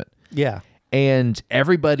harassment. Yeah. And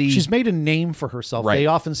everybody, She's made a name for herself. Right. They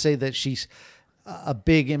often say that she's a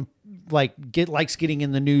big likes getting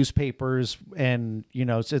in the newspapers, and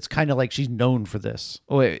it's kind of like she's known for this.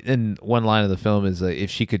 and one line of the film is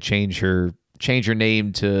if she could change her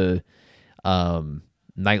name to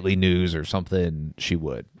Nightly News or something, she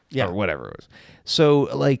would. Yeah. Or whatever it was. So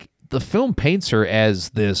the film paints her as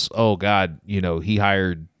this, oh God, he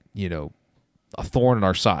hired, a thorn in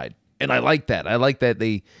our side. And I like that. I like that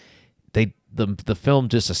the film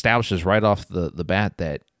just establishes right off the bat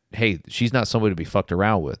that, hey, she's not somebody to be fucked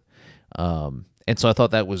around with. And so I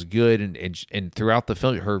thought that was good. And throughout the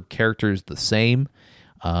film, her character is the same.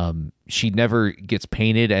 She never gets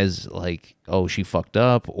painted as oh, she fucked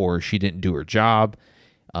up or she didn't do her job.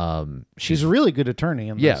 She's a really good attorney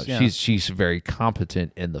in this. Yeah, she's very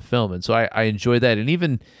competent in the film, and so I enjoy that. And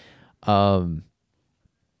even,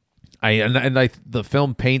 The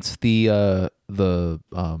film paints the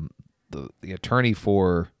attorney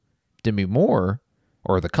for Demi Moore,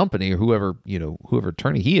 or the company, or whoever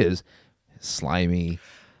attorney he is, slimy,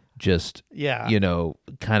 just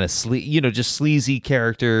kind of just sleazy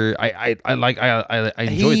character. I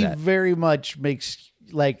enjoy he that. very much makes,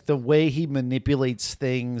 like, the way he manipulates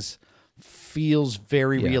things feels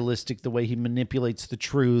very realistic. The way he manipulates the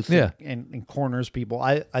truth, and corners people.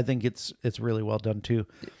 I think it's really well done too.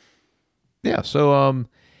 Yeah. So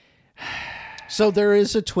So there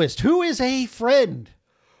is a twist. Who is a friend?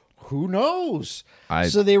 Who knows?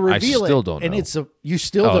 So they I reveal still it, don't and know. you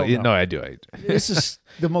still don't know. No, I do. This is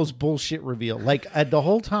the most bullshit reveal. Like, the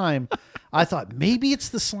whole time, I thought maybe it's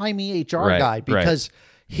the slimy HR guy, because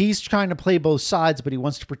he's trying to play both sides, but he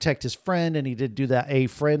wants to protect his friend, and he did do that a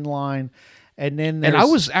friend line. And then I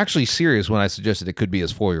was actually serious when I suggested it could be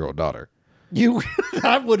his 4-year-old daughter.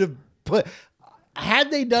 I would have put, had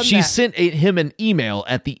they done She that. sent him an email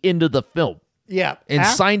at the end of the film. Yeah. And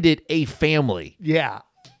signed it a family. Yeah.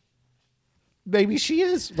 Maybe she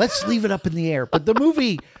is. Let's leave it up in the air. But the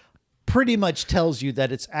movie pretty much tells you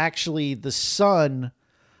that it's actually the son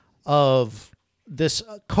of this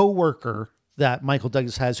coworker that Michael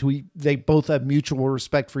Douglas has, who they both have mutual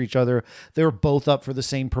respect for each other. They were both up for the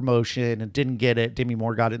same promotion and didn't get it. Demi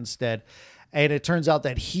Moore got it instead. And it turns out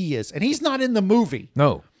that he is. And he's not in the movie.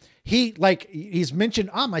 No. He's mentioned,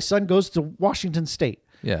 my son goes to Washington State.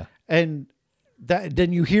 Yeah. And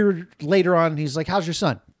then you hear later on, he's like, how's your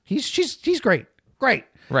son? He's great. Great.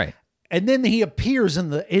 Right. And then he appears in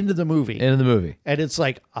the end of the movie. End of the movie. And it's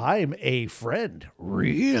like, I'm a friend.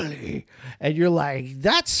 Really? And you're like,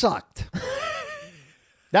 that sucked.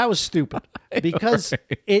 That was stupid. Because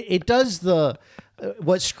it does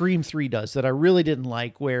what Scream 3 does that I really didn't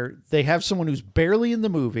like, where they have someone who's barely in the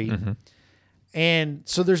movie. Mm-hmm. And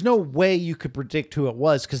so there's no way you could predict who it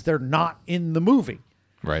was because they're not in the movie.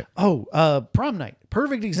 Right. Oh, Prom Night.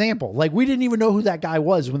 Perfect example. Like, we didn't even know who that guy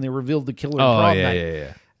was when they revealed the killer in Prom Night.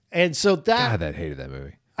 Yeah. And so God, I hated that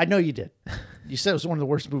movie. I know you did. You said it was one of the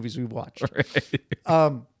worst movies we've watched. Right.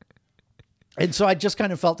 And so I just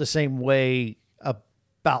kind of felt the same way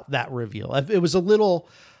about that reveal. It was a little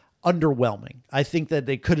underwhelming. I think that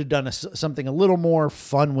they could have done something a little more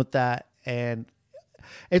fun with that. And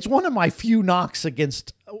it's one of my few knocks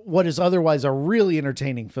against what is otherwise a really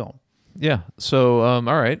entertaining film. Yeah. So, all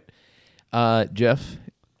right. Jeff,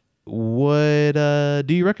 what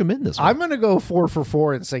do you recommend this one? I'm going to go 4 for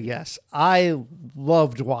 4 and say yes. I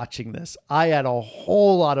loved watching this. I had a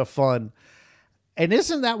whole lot of fun. And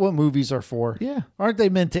isn't that what movies are for? Yeah. Aren't they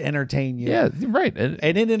meant to entertain you? Yeah, right. And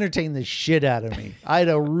it entertained the shit out of me. I had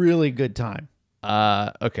a really good time.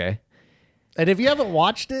 Okay. And if you haven't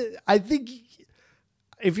watched it, I think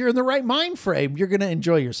if you're in the right mind frame, you're going to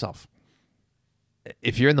enjoy yourself.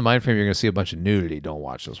 If you're in the mind frame, you're going to see a bunch of nudity. Don't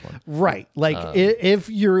watch this one. Right. Like if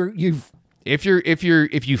you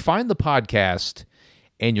find the podcast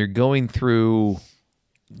and you're going through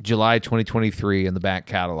July 2023 in the back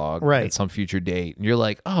catalog at some future date, and you're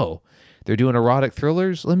like, oh, they're doing erotic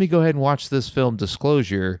thrillers. Let me go ahead and watch this film,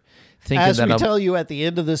 Disclosure. Thinking As that we tell you at the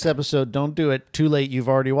end of this episode, don't do it. Too late. You've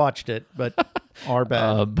already watched it, but our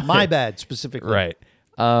bad. My bad specifically. Right.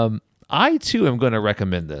 I too am going to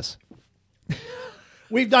recommend this.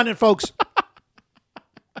 We've done it, folks.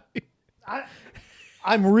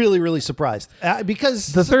 I'm really, really surprised because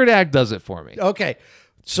The third act does it for me. Okay.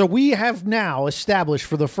 So we have now established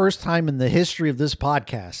for the first time in the history of this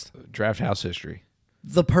podcast, Draft House history.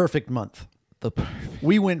 the perfect month.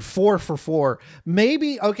 We went 4 for 4.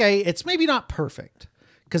 Maybe, okay, it's maybe not perfect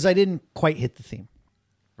because I didn't quite hit the theme.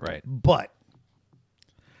 Right. But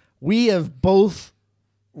we have both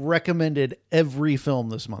recommended every film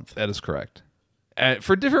this month. That is correct.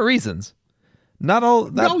 For different reasons. Not all.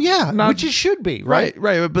 Which it should be, right?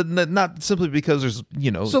 Right. But not simply because there's,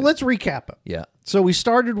 So let's recap it. Yeah. So we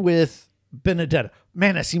started with Benedetta.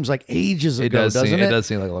 Man, that seems like ages ago, doesn't it? It does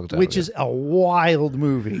seem like a long time Which ago. is a wild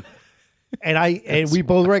movie. And we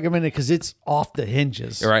both recommend it because it's off the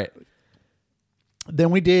hinges. Right. Then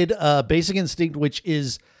we did Basic Instinct, which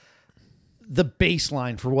is the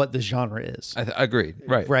baseline for what the genre is. I agreed.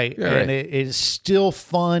 Right. Right. Yeah, and right. it is still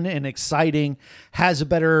fun and exciting, has a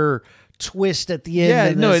better twist at the end. Yeah,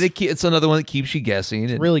 than no, this. it's another one that keeps you guessing.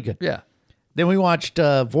 And, Really good. Yeah. Then we watched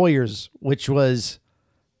Voyeurs, which was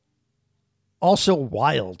also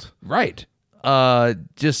wild. Right.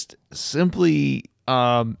 Just simply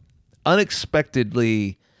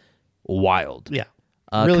unexpectedly wild. Yeah.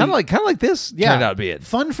 Really- kind of like this turned out being.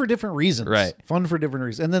 fun for different reasons. Right. Fun for different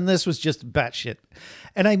reasons. And then this was just batshit.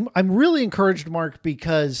 And I'm really encouraged, Mark,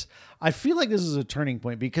 because I feel like this is a turning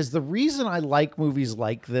point. Because the reason I like movies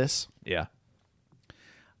like this, Yeah.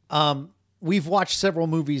 we've watched several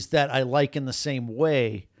movies that I like in the same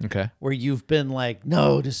way, Okay. where you've been like,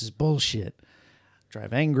 no, this is bullshit.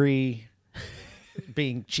 Drive Angry,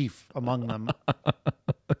 being chief among them.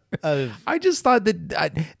 I just thought that,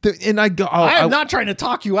 I'm not trying to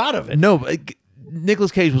talk you out of it. No, but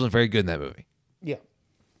Nicolas Cage wasn't very good in that movie. Yeah.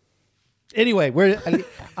 Anyway,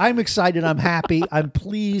 I'm excited. I'm happy. I'm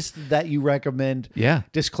pleased that you recommend Yeah.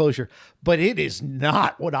 Disclosure, but it is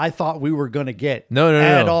not what I thought we were going to get. No,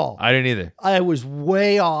 at no. all. I didn't either. I was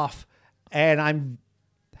way off, and I'm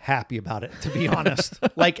happy about it, to be honest.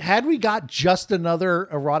 Like, had we got just another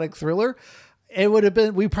erotic thriller,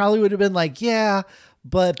 we probably would have been like, yeah,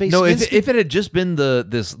 but Basic No, Instinct. if it had just been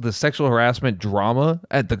the sexual harassment drama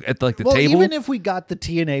at the Well, table, even if we got the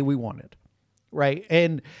TNA we wanted, right?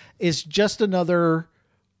 And it's just another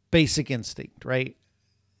Basic Instinct, right?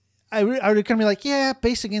 I would kind of be like, yeah,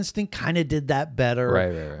 Basic Instinct kind of did that better,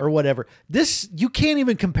 Right. or whatever. This, you can't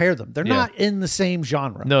even compare them. They're Yeah. not in the same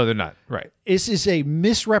genre. no, they're not. Right. This is a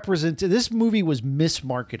misrepresented. This movie was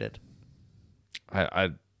mismarketed.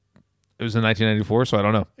 It was in 1994, so I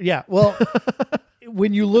don't know. Yeah. Well,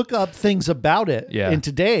 when you look up things about it, Yeah. and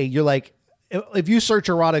today you're like, if you search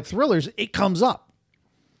erotic thrillers, it comes up,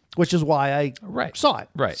 which is why I saw it.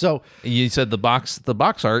 Right. So you said the box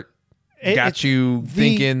art got it's you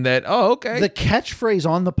thinking that, oh, okay. the catchphrase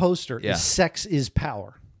on the poster Yeah. is "sex is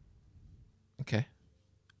power." Okay.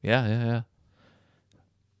 Yeah.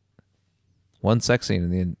 One sex scene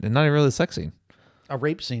and not even really a sex scene. A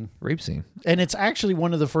rape scene. Rape scene. And it's actually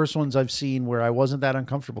one of the first ones I've seen where I wasn't that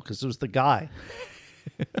uncomfortable because it was the guy.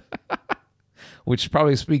 Which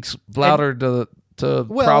probably speaks louder to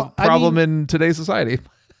Well, I problem mean- in today's society.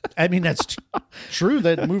 I mean, that's true.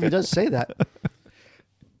 That movie does say that.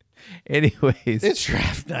 Anyways. It's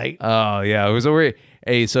draft night. Oh yeah, it was over.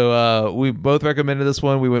 Hey, so we both recommended this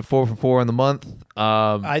one. We went 4 for 4 in the month.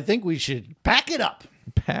 I think we should pack it up.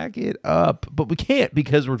 Pack it up, but we can't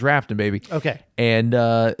because we're drafting, baby. Okay. And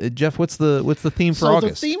Jeff, what's the theme for So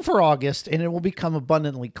August? the theme for August, and it will become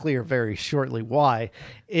abundantly clear very shortly why,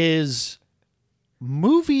 is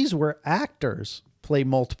movies where actors play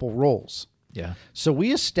multiple roles. Yeah. So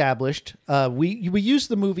we established we used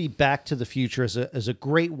the movie Back to the Future as a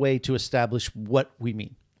great way to establish what we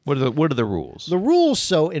mean. What are the rules? The rules.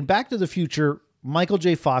 So in Back to the Future, Michael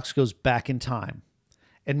J. Fox goes back in time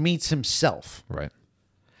and meets himself. Right.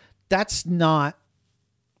 That's not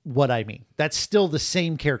what I mean. That's still the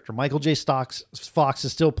same character. Michael J. Fox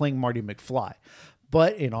is still playing Marty McFly,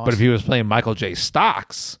 but in Austin, But if he was playing Michael J.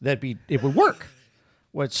 Stocks, it would work.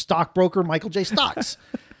 What, stockbroker Michael J. Stocks?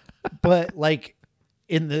 But like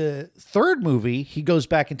in the third movie, he goes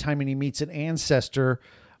back in time and he meets an ancestor.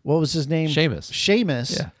 What was his name?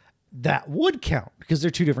 Seamus. Yeah. That would count because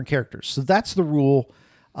they're two different characters. So that's the rule.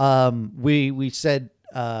 We said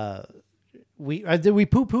did we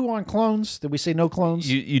poo poo on clones? Did we say no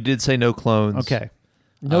clones? you did say no clones. Okay.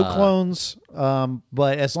 No clones,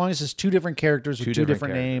 but as long as it's two different characters with two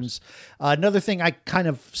different names. Another thing I kind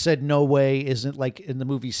of said no way isn't like in the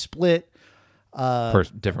movie Split.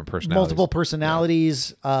 Different personalities. Multiple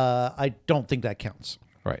personalities. I don't think that counts.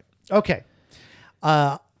 Right. Okay.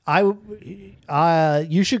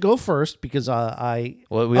 You should go first because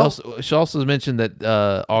Well, we should also mention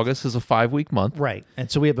that August is a 5-week month. right, and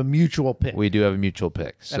so we have a mutual pick, We do have a mutual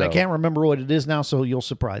pick. So. and I can't remember what it is now, so you'll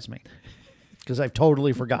surprise me because I've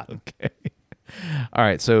totally forgotten. All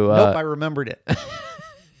right. So Nope, I remembered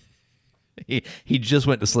it. he just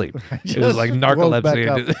went to sleep. It was just like woke back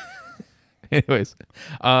narcolepsy. Anyways,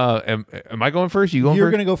 am I going first? You going You're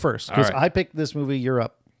first? going to go first because All right. I picked this movie. You're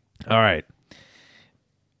up. All right.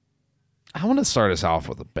 I want to start us off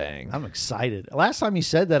with a bang. I'm excited. Last time you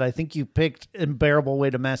said that, I think you picked Unbearable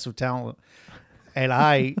Weight of Massive Talent, and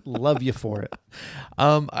I love you for it.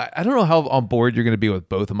 I don't know how on board you're going to be with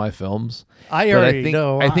both of my films. I but already think,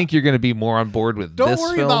 know. I think you're going to be more on board with Don't this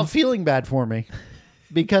worry film. about feeling bad for me,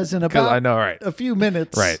 because in about I know, right. a few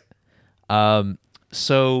minutes, Right.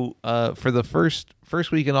 So for the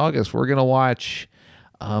first week in August, we're gonna watch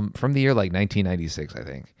from the year like 1996, I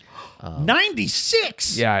think.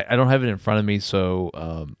 96. Yeah, I don't have it in front of me, so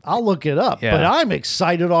I'll look it up. Yeah. But I'm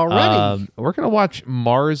excited already. we're gonna watch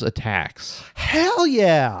Mars Attacks. Hell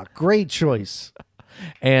yeah! Great choice.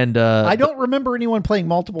 And I don't remember anyone playing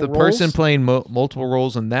multiple the roles. person playing multiple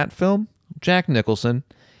roles in that film, Jack Nicholson.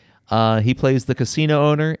 He plays the casino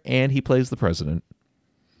owner and he plays the president.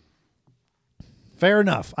 Fair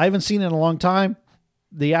enough. I haven't seen it in a long time.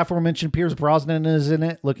 The aforementioned Pierce Brosnan is in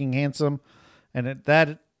it, looking handsome, and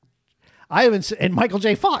I haven't seen, and Michael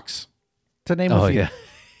J. Fox, to name a few. Yeah.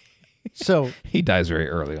 So He dies very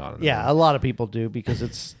early on. In the yeah, a lot of people do because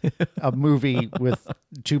it's a movie with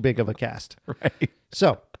too big of a cast. movie. Right.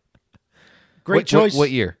 So great What- choice. What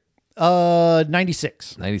year?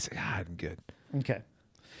 96. 96. God, I'm good. Okay.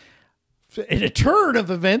 In a turn of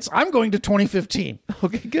events, I'm going to 2015.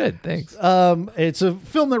 Okay, good. Thanks. It's a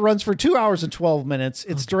film that runs for 2 hours and 12 minutes.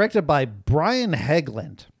 It's directed by Brian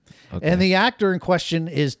Hegland. Okay. And the actor in question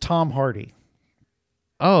is Tom Hardy.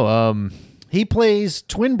 Oh, He plays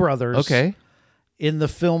twin brothers okay. in the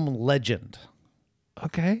film Legend.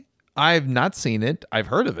 Okay. I've not seen it. I've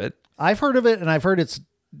heard of it. I've heard of it, and I've heard it's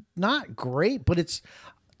not great, but it's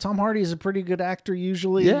Tom Hardy is a pretty good actor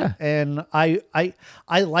usually. Yeah. And I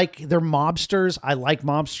like they're mobsters. I like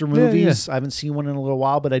mobster movies. I haven't seen one in a little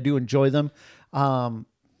while, but I do enjoy them.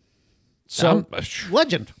 So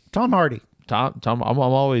Legend, Tom Hardy. Tom, I'm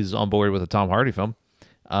always on board with a Tom Hardy film.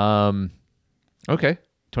 Okay.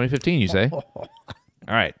 2015, you say? All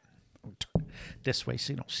right. This way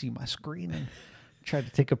so you don't see my screen and try to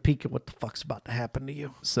take a peek at what the fuck's about to happen to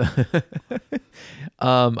you. So,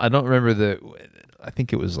 I don't remember I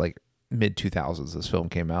think it was like mid 2000s this film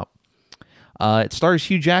came out. It stars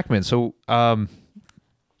Hugh Jackman. So, we're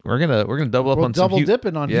gonna double up We're on some double Hugh.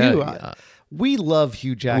 dipping on Yeah, Hugh. yeah. We love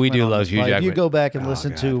Hugh Jackman. We do on love this Hugh pod. If you Jackman. go back and Oh,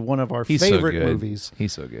 listen God. to one of our He's favorite so good. movies,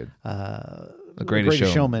 He's so good. The Greatest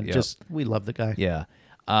Showman. Yep. Just we love the guy. Yeah.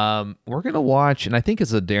 We're gonna watch, and I think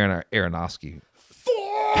it's a Darren Aronofsky.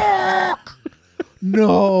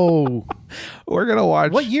 No. We're gonna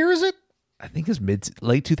watch. What year is it? I think it's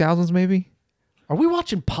late 2000s, maybe. Are we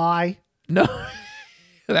watching Pie? No,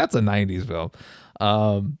 that's a 90s film.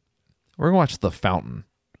 We're gonna watch The Fountain.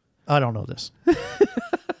 I don't know this.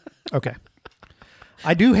 Okay.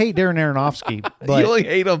 I do hate Darren Aronofsky, but You only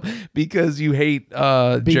hate him because you hate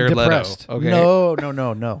being Jared depressed. Leto. Okay.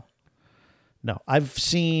 No. No. I've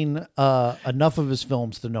seen enough of his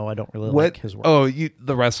films to know I don't really like his work. Oh,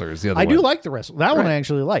 The Wrestlers. The other I one. do like the wrestler. That one I Right.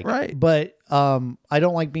 actually like. Right. But I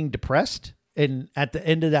don't like being depressed. And at the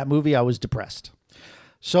end of that movie, I was depressed.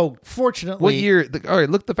 So fortunately, What year? All right,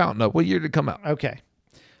 look The Fountain up. What year did it come out? Okay.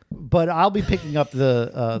 But I'll be picking up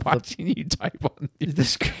the Watching you type on.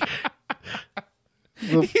 this.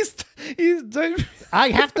 He's typing. I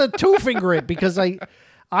have to two finger it because I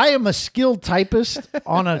am a skilled typist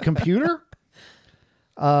on a computer.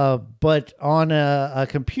 But on a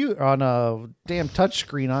computer, on a damn touch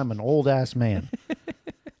screen, I'm an old ass man.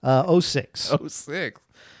 06. 06.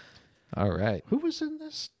 All right. Who was in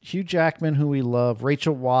this? Hugh Jackman, who we love.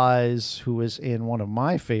 Rachel Weisz, who was in one of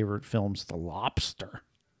my favorite films, The Lobster.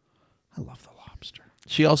 I love The Lobster.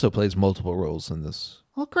 She also plays multiple roles in this.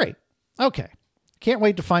 Oh, great. Okay. Can't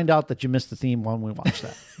wait to find out that you missed the theme when we watch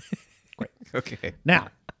that. Great. Okay. Now,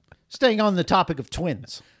 staying on the topic of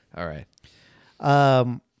twins. All right.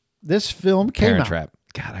 This film came Parent out. Trap.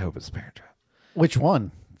 God, I hope it's Parent Trap. Which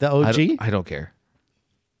one? The OG? I don't care.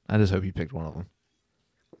 I just hope you picked one of them.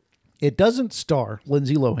 It doesn't star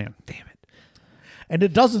Lindsay Lohan. Damn it. And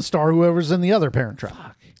it doesn't star whoever's in the other Parent Trap.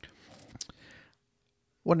 Fuck.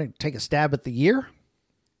 Want to take a stab at the year?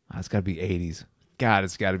 Oh, it's got to be 80s. God,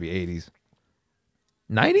 it's got to be 80s.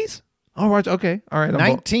 90s? Oh, right. Okay. All right.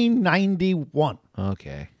 1991.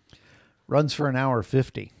 Okay. Runs for an hour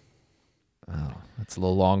 50. Oh, that's a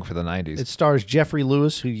little long for the 90s. It stars Jeffrey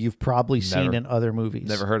Lewis, who you've probably seen Never. in other movies.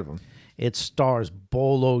 Never heard of him. It stars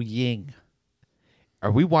Bolo Ying.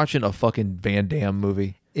 Are we watching a fucking Van Damme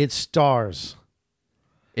movie? It stars.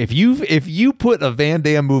 If you put a Van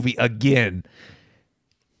Damme movie again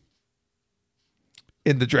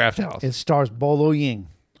in the Draft House, It stars Bolo Ying,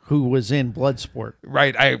 who was in Bloodsport.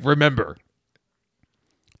 right? I remember.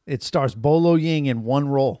 It stars Bolo Ying in one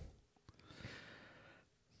role.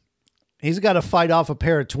 He's got to fight off a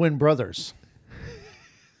pair of twin brothers,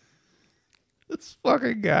 This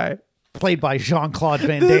fucking guy. played by Jean-Claude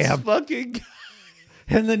Van This Damme, fucking guy.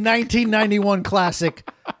 in the 1991 classic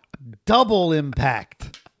Double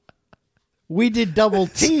Impact. We did Double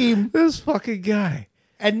Team, This fucking guy.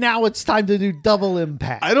 and now it's time to do Double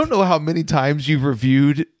Impact. I don't know how many times you've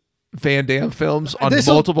reviewed Van Damme films on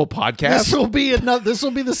This'll- multiple podcasts. This will be another. This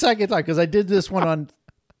will be the second time because I did this one on.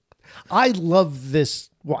 I love this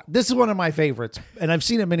one. This is one of my favorites, and I've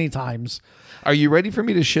seen it many times. Are you ready for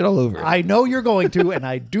me to shit all over it? I know you're going to, and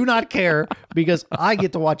I do not care because I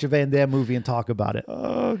get to watch a Van Damme movie and talk about it.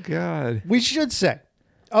 Oh God. We should say,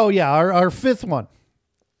 oh yeah, our fifth one,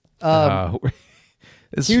 This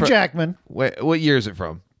is Hugh fr- Jackman. What year is it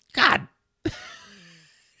from? God,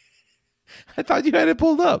 I thought you had it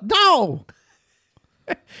pulled up. no.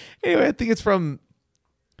 Anyway, I think it's from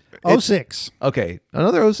 06. Okay,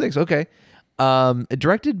 another 06. Okay.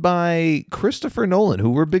 Directed by Christopher Nolan,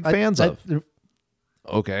 who we're big fans of.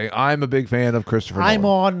 Okay, I'm a big fan of Christopher I'm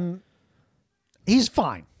Nolan. on. He's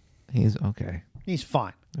fine. He's okay. He's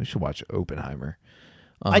fine. We should watch Oppenheimer.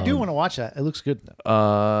 I do want to watch that. It looks good.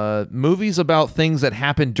 Movies about things that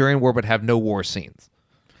happen during war but have no war scenes.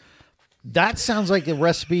 That sounds like a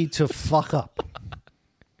recipe to fuck up.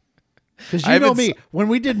 Because I you know haven't me, when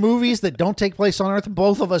we did movies that don't take place on Earth,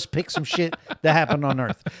 both of us picked some shit that happened on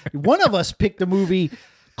Earth. One of us picked a movie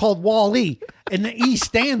called Wall-E, and the E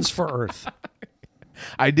stands for Earth.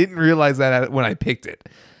 I didn't realize that when I picked it.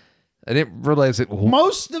 I didn't realize it.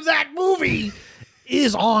 Most of that movie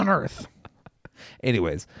is on Earth.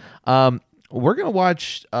 Anyways, we're gonna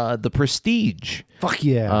watch The Prestige. Fuck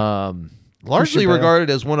yeah. Largely Bale. regarded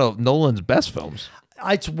as one of Nolan's best films.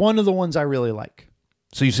 It's one of the ones I really like.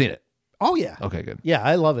 So you've seen it? Oh, yeah. Okay, good. Yeah,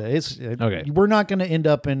 I love it. Okay. We're not going to end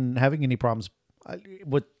up in having any problems. I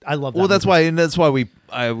love that. Well, that's movie. why, and that's why we And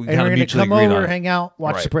kind we're of going to mutually come agreed over, on it. hang out,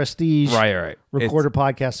 watch Right. The Prestige, Right. record a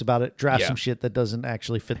podcast about it, draft Yeah. some shit that doesn't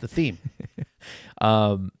actually fit the theme.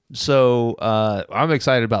 So I'm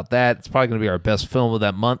excited about that. It's probably going to be our best film of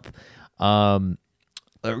that month. Go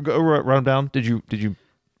write them down. Did you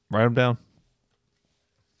write them down?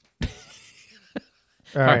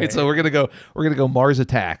 All All right, so we're gonna go Mars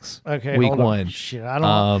Attacks. Okay, week hold on. one. Shit,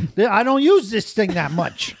 I don't use this thing that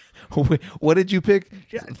much. What did you pick?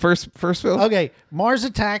 First film. Okay, Mars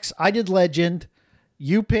Attacks. I did Legend.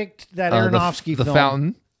 You picked that Aronofsky the film,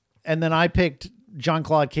 Fountain, and then I picked John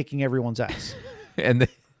Claude kicking everyone's ass. and then,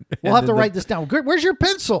 We'll have to write this down. Where's your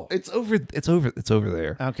pencil? It's over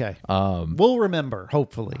there. Okay. We'll remember,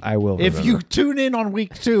 hopefully. I will If you remember. tune in on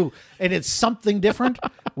week 2 and it's something different,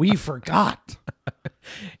 we forgot.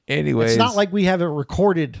 Anyways, It's not like we have it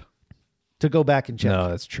recorded to go back and check. no,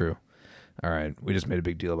 that's true. All right, we just made a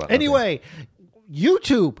big deal about. nothing. Anyway,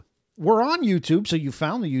 YouTube. We're on YouTube, so you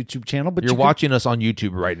found the YouTube channel, but You're you could- watching us on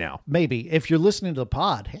YouTube right now. maybe if you're listening to the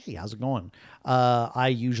pod, hey, how's it going? I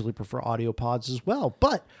usually prefer audio pods as well,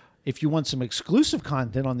 but if you want some exclusive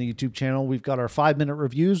content on the YouTube channel, we've got our 5-minute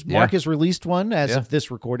reviews. Yeah. Mark has released one as Yeah. of this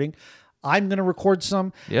recording. I'm going to record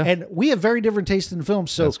some, Yeah. and we have very different tastes in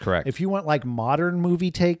films. So That's correct. if you want like modern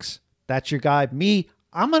movie takes, that's your guy. Me,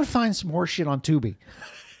 I'm going to find some more shit on Tubi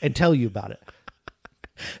and tell you about it.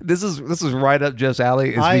 This is right up Jeff's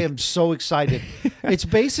alley. I am so excited. It's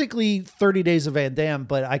basically 30 Days of Van Damme,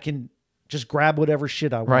 but I can just grab whatever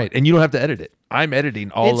shit I want. right, and you don't have to edit it. I'm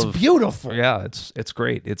editing all It's of. beautiful. Yeah, it's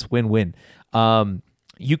great. It's win-win.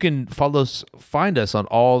 You can find us on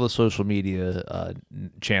all the social media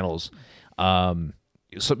channels.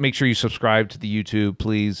 So make sure you subscribe to the YouTube,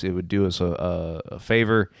 please. It would do us a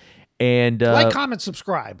favor. And Like, comment,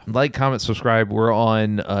 subscribe. comment, subscribe. We're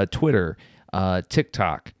on Twitter,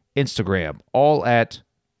 TikTok, Instagram, all at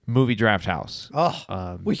Movie Draft House.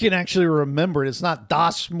 Oh, we can actually remember it. It's not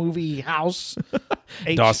Das Movie House.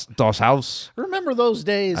 DOS House. Remember those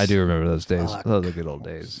days? I do remember those days. Those are the good old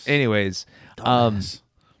days. Anyways, Dumbass.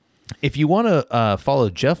 if you want to follow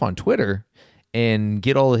Jeff on Twitter and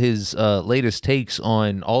get all of his latest takes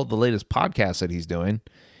on all the latest podcasts that he's doing,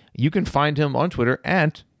 you can find him on Twitter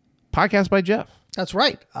at Podcast by Jeff. That's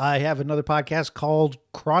right. I have another podcast called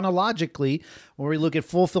Chronologically, where we look at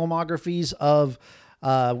full filmographies of.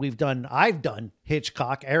 I've done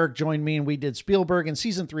Hitchcock. Eric joined me, and we did Spielberg in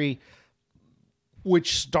season 3,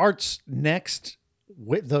 which starts next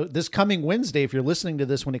this coming Wednesday. If you're listening to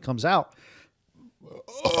this when it comes out,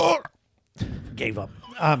 gave up.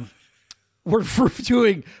 We're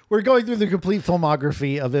going through the complete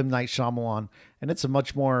filmography of M. Night Shyamalan, and it's a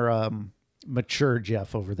much more mature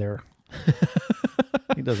Jeff over there.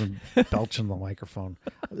 He doesn't belch in the microphone.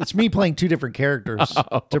 It's me playing 2 different characters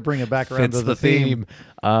to bring it back around Fits to the theme.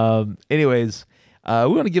 Anyways, we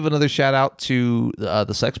want to give another shout out to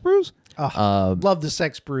the Sex Brews. Love the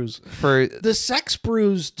Sex Brews. For The Sex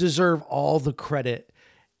Brews deserve all the credit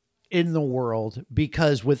in the world,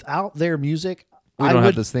 because without their music, We don't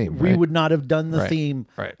have this theme, We right? would not have done the Right, theme.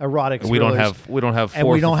 right. Erotic. we don't thrillers, have 4 and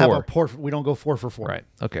we don't for have 4. we don't go 4 for 4. Right.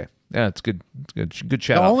 Okay. Yeah, it's good. It's good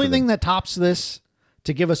shout The out. only for thing them. that tops this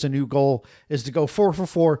to give us a new goal is to go 4 for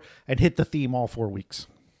 4 and hit the theme all 4 weeks.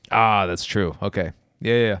 that's true. Okay.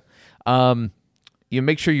 Yeah. You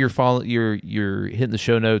make sure you're hitting the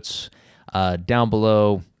show notes down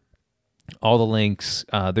below. All the links.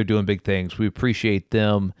 They're doing big things. We appreciate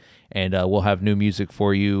them, and we'll have new music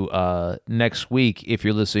for you next week. If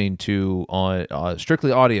you're listening to on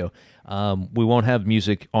strictly audio, we won't have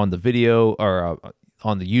music on the video or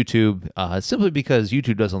on the YouTube, simply because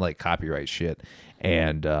YouTube doesn't like copyright shit,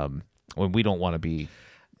 and when we don't want to be.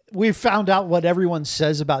 we found out what everyone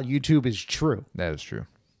says about YouTube is true. That is true.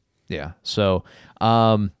 Yeah. So,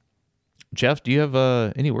 Jeff, do you have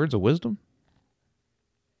any words of wisdom?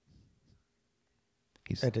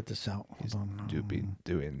 He's Edit this out. Hold on.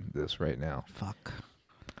 doing this right now. Fuck.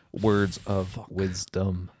 Words of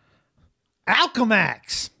wisdom.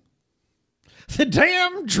 Alchemax. The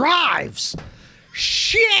damn drives.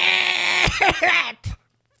 Shit.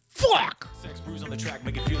 Fuck. Sex brews on the track,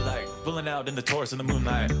 make it feel like pulling out in the Taurus in the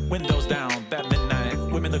moonlight. Windows down, that midnight.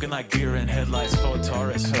 Women looking like deer in headlights for a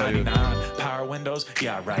Taurus. 99 power windows,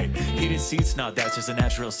 yeah right. Heated seats, no, that's just a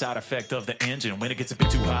natural side effect of the engine. When it gets a bit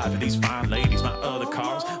too hot for these fine ladies, my other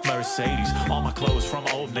cars, Mercedes. All my clothes from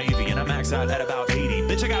Old Navy, and I max out at about 80.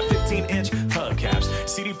 Bitch, I got 15-inch hubcaps.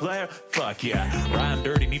 CD player, fuck yeah. Riding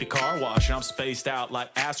dirty, need a car wash, and I'm spaced out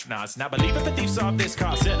like astronauts. Now believe if the thief saw this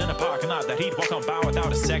car sitting in a parking lot, that he'd walk on by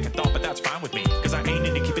without a second thought, but that's fine with me, cause I ain't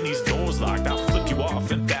into keeping these doors locked. I'll flip you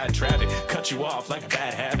off in bad traffic, cut you off like a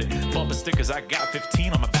bad habit. Bumper stickers, I got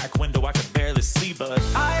 15 on my back window, I could barely see, but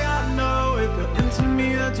I gotta know if you're into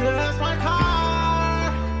me or just my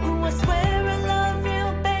car. Ooh, I swear I love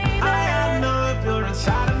you, baby. I gotta know if you're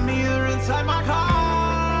inside of me or inside my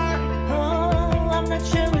car. Oh, I'm not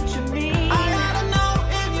sure what you mean. I gotta know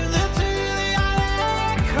if you live to the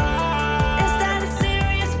other car. Is that a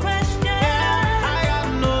serious question? I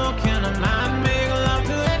gotta know, can a man make love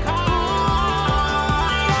to a car?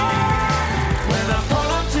 When I pull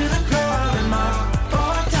up to the club in my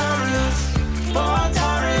Ford Taurus,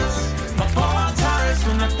 my Ford Taurus.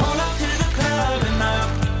 When I pull up to the club in my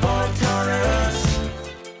Ford Taurus,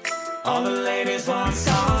 all the ladies want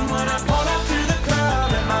some. When I pull up to the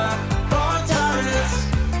club in my Ford Taurus,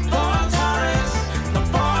 my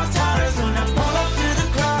Ford Taurus. When I pull up to the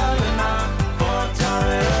club in my Ford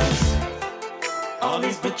Taurus, all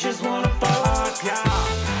these bitches wanna fuck,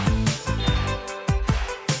 yeah.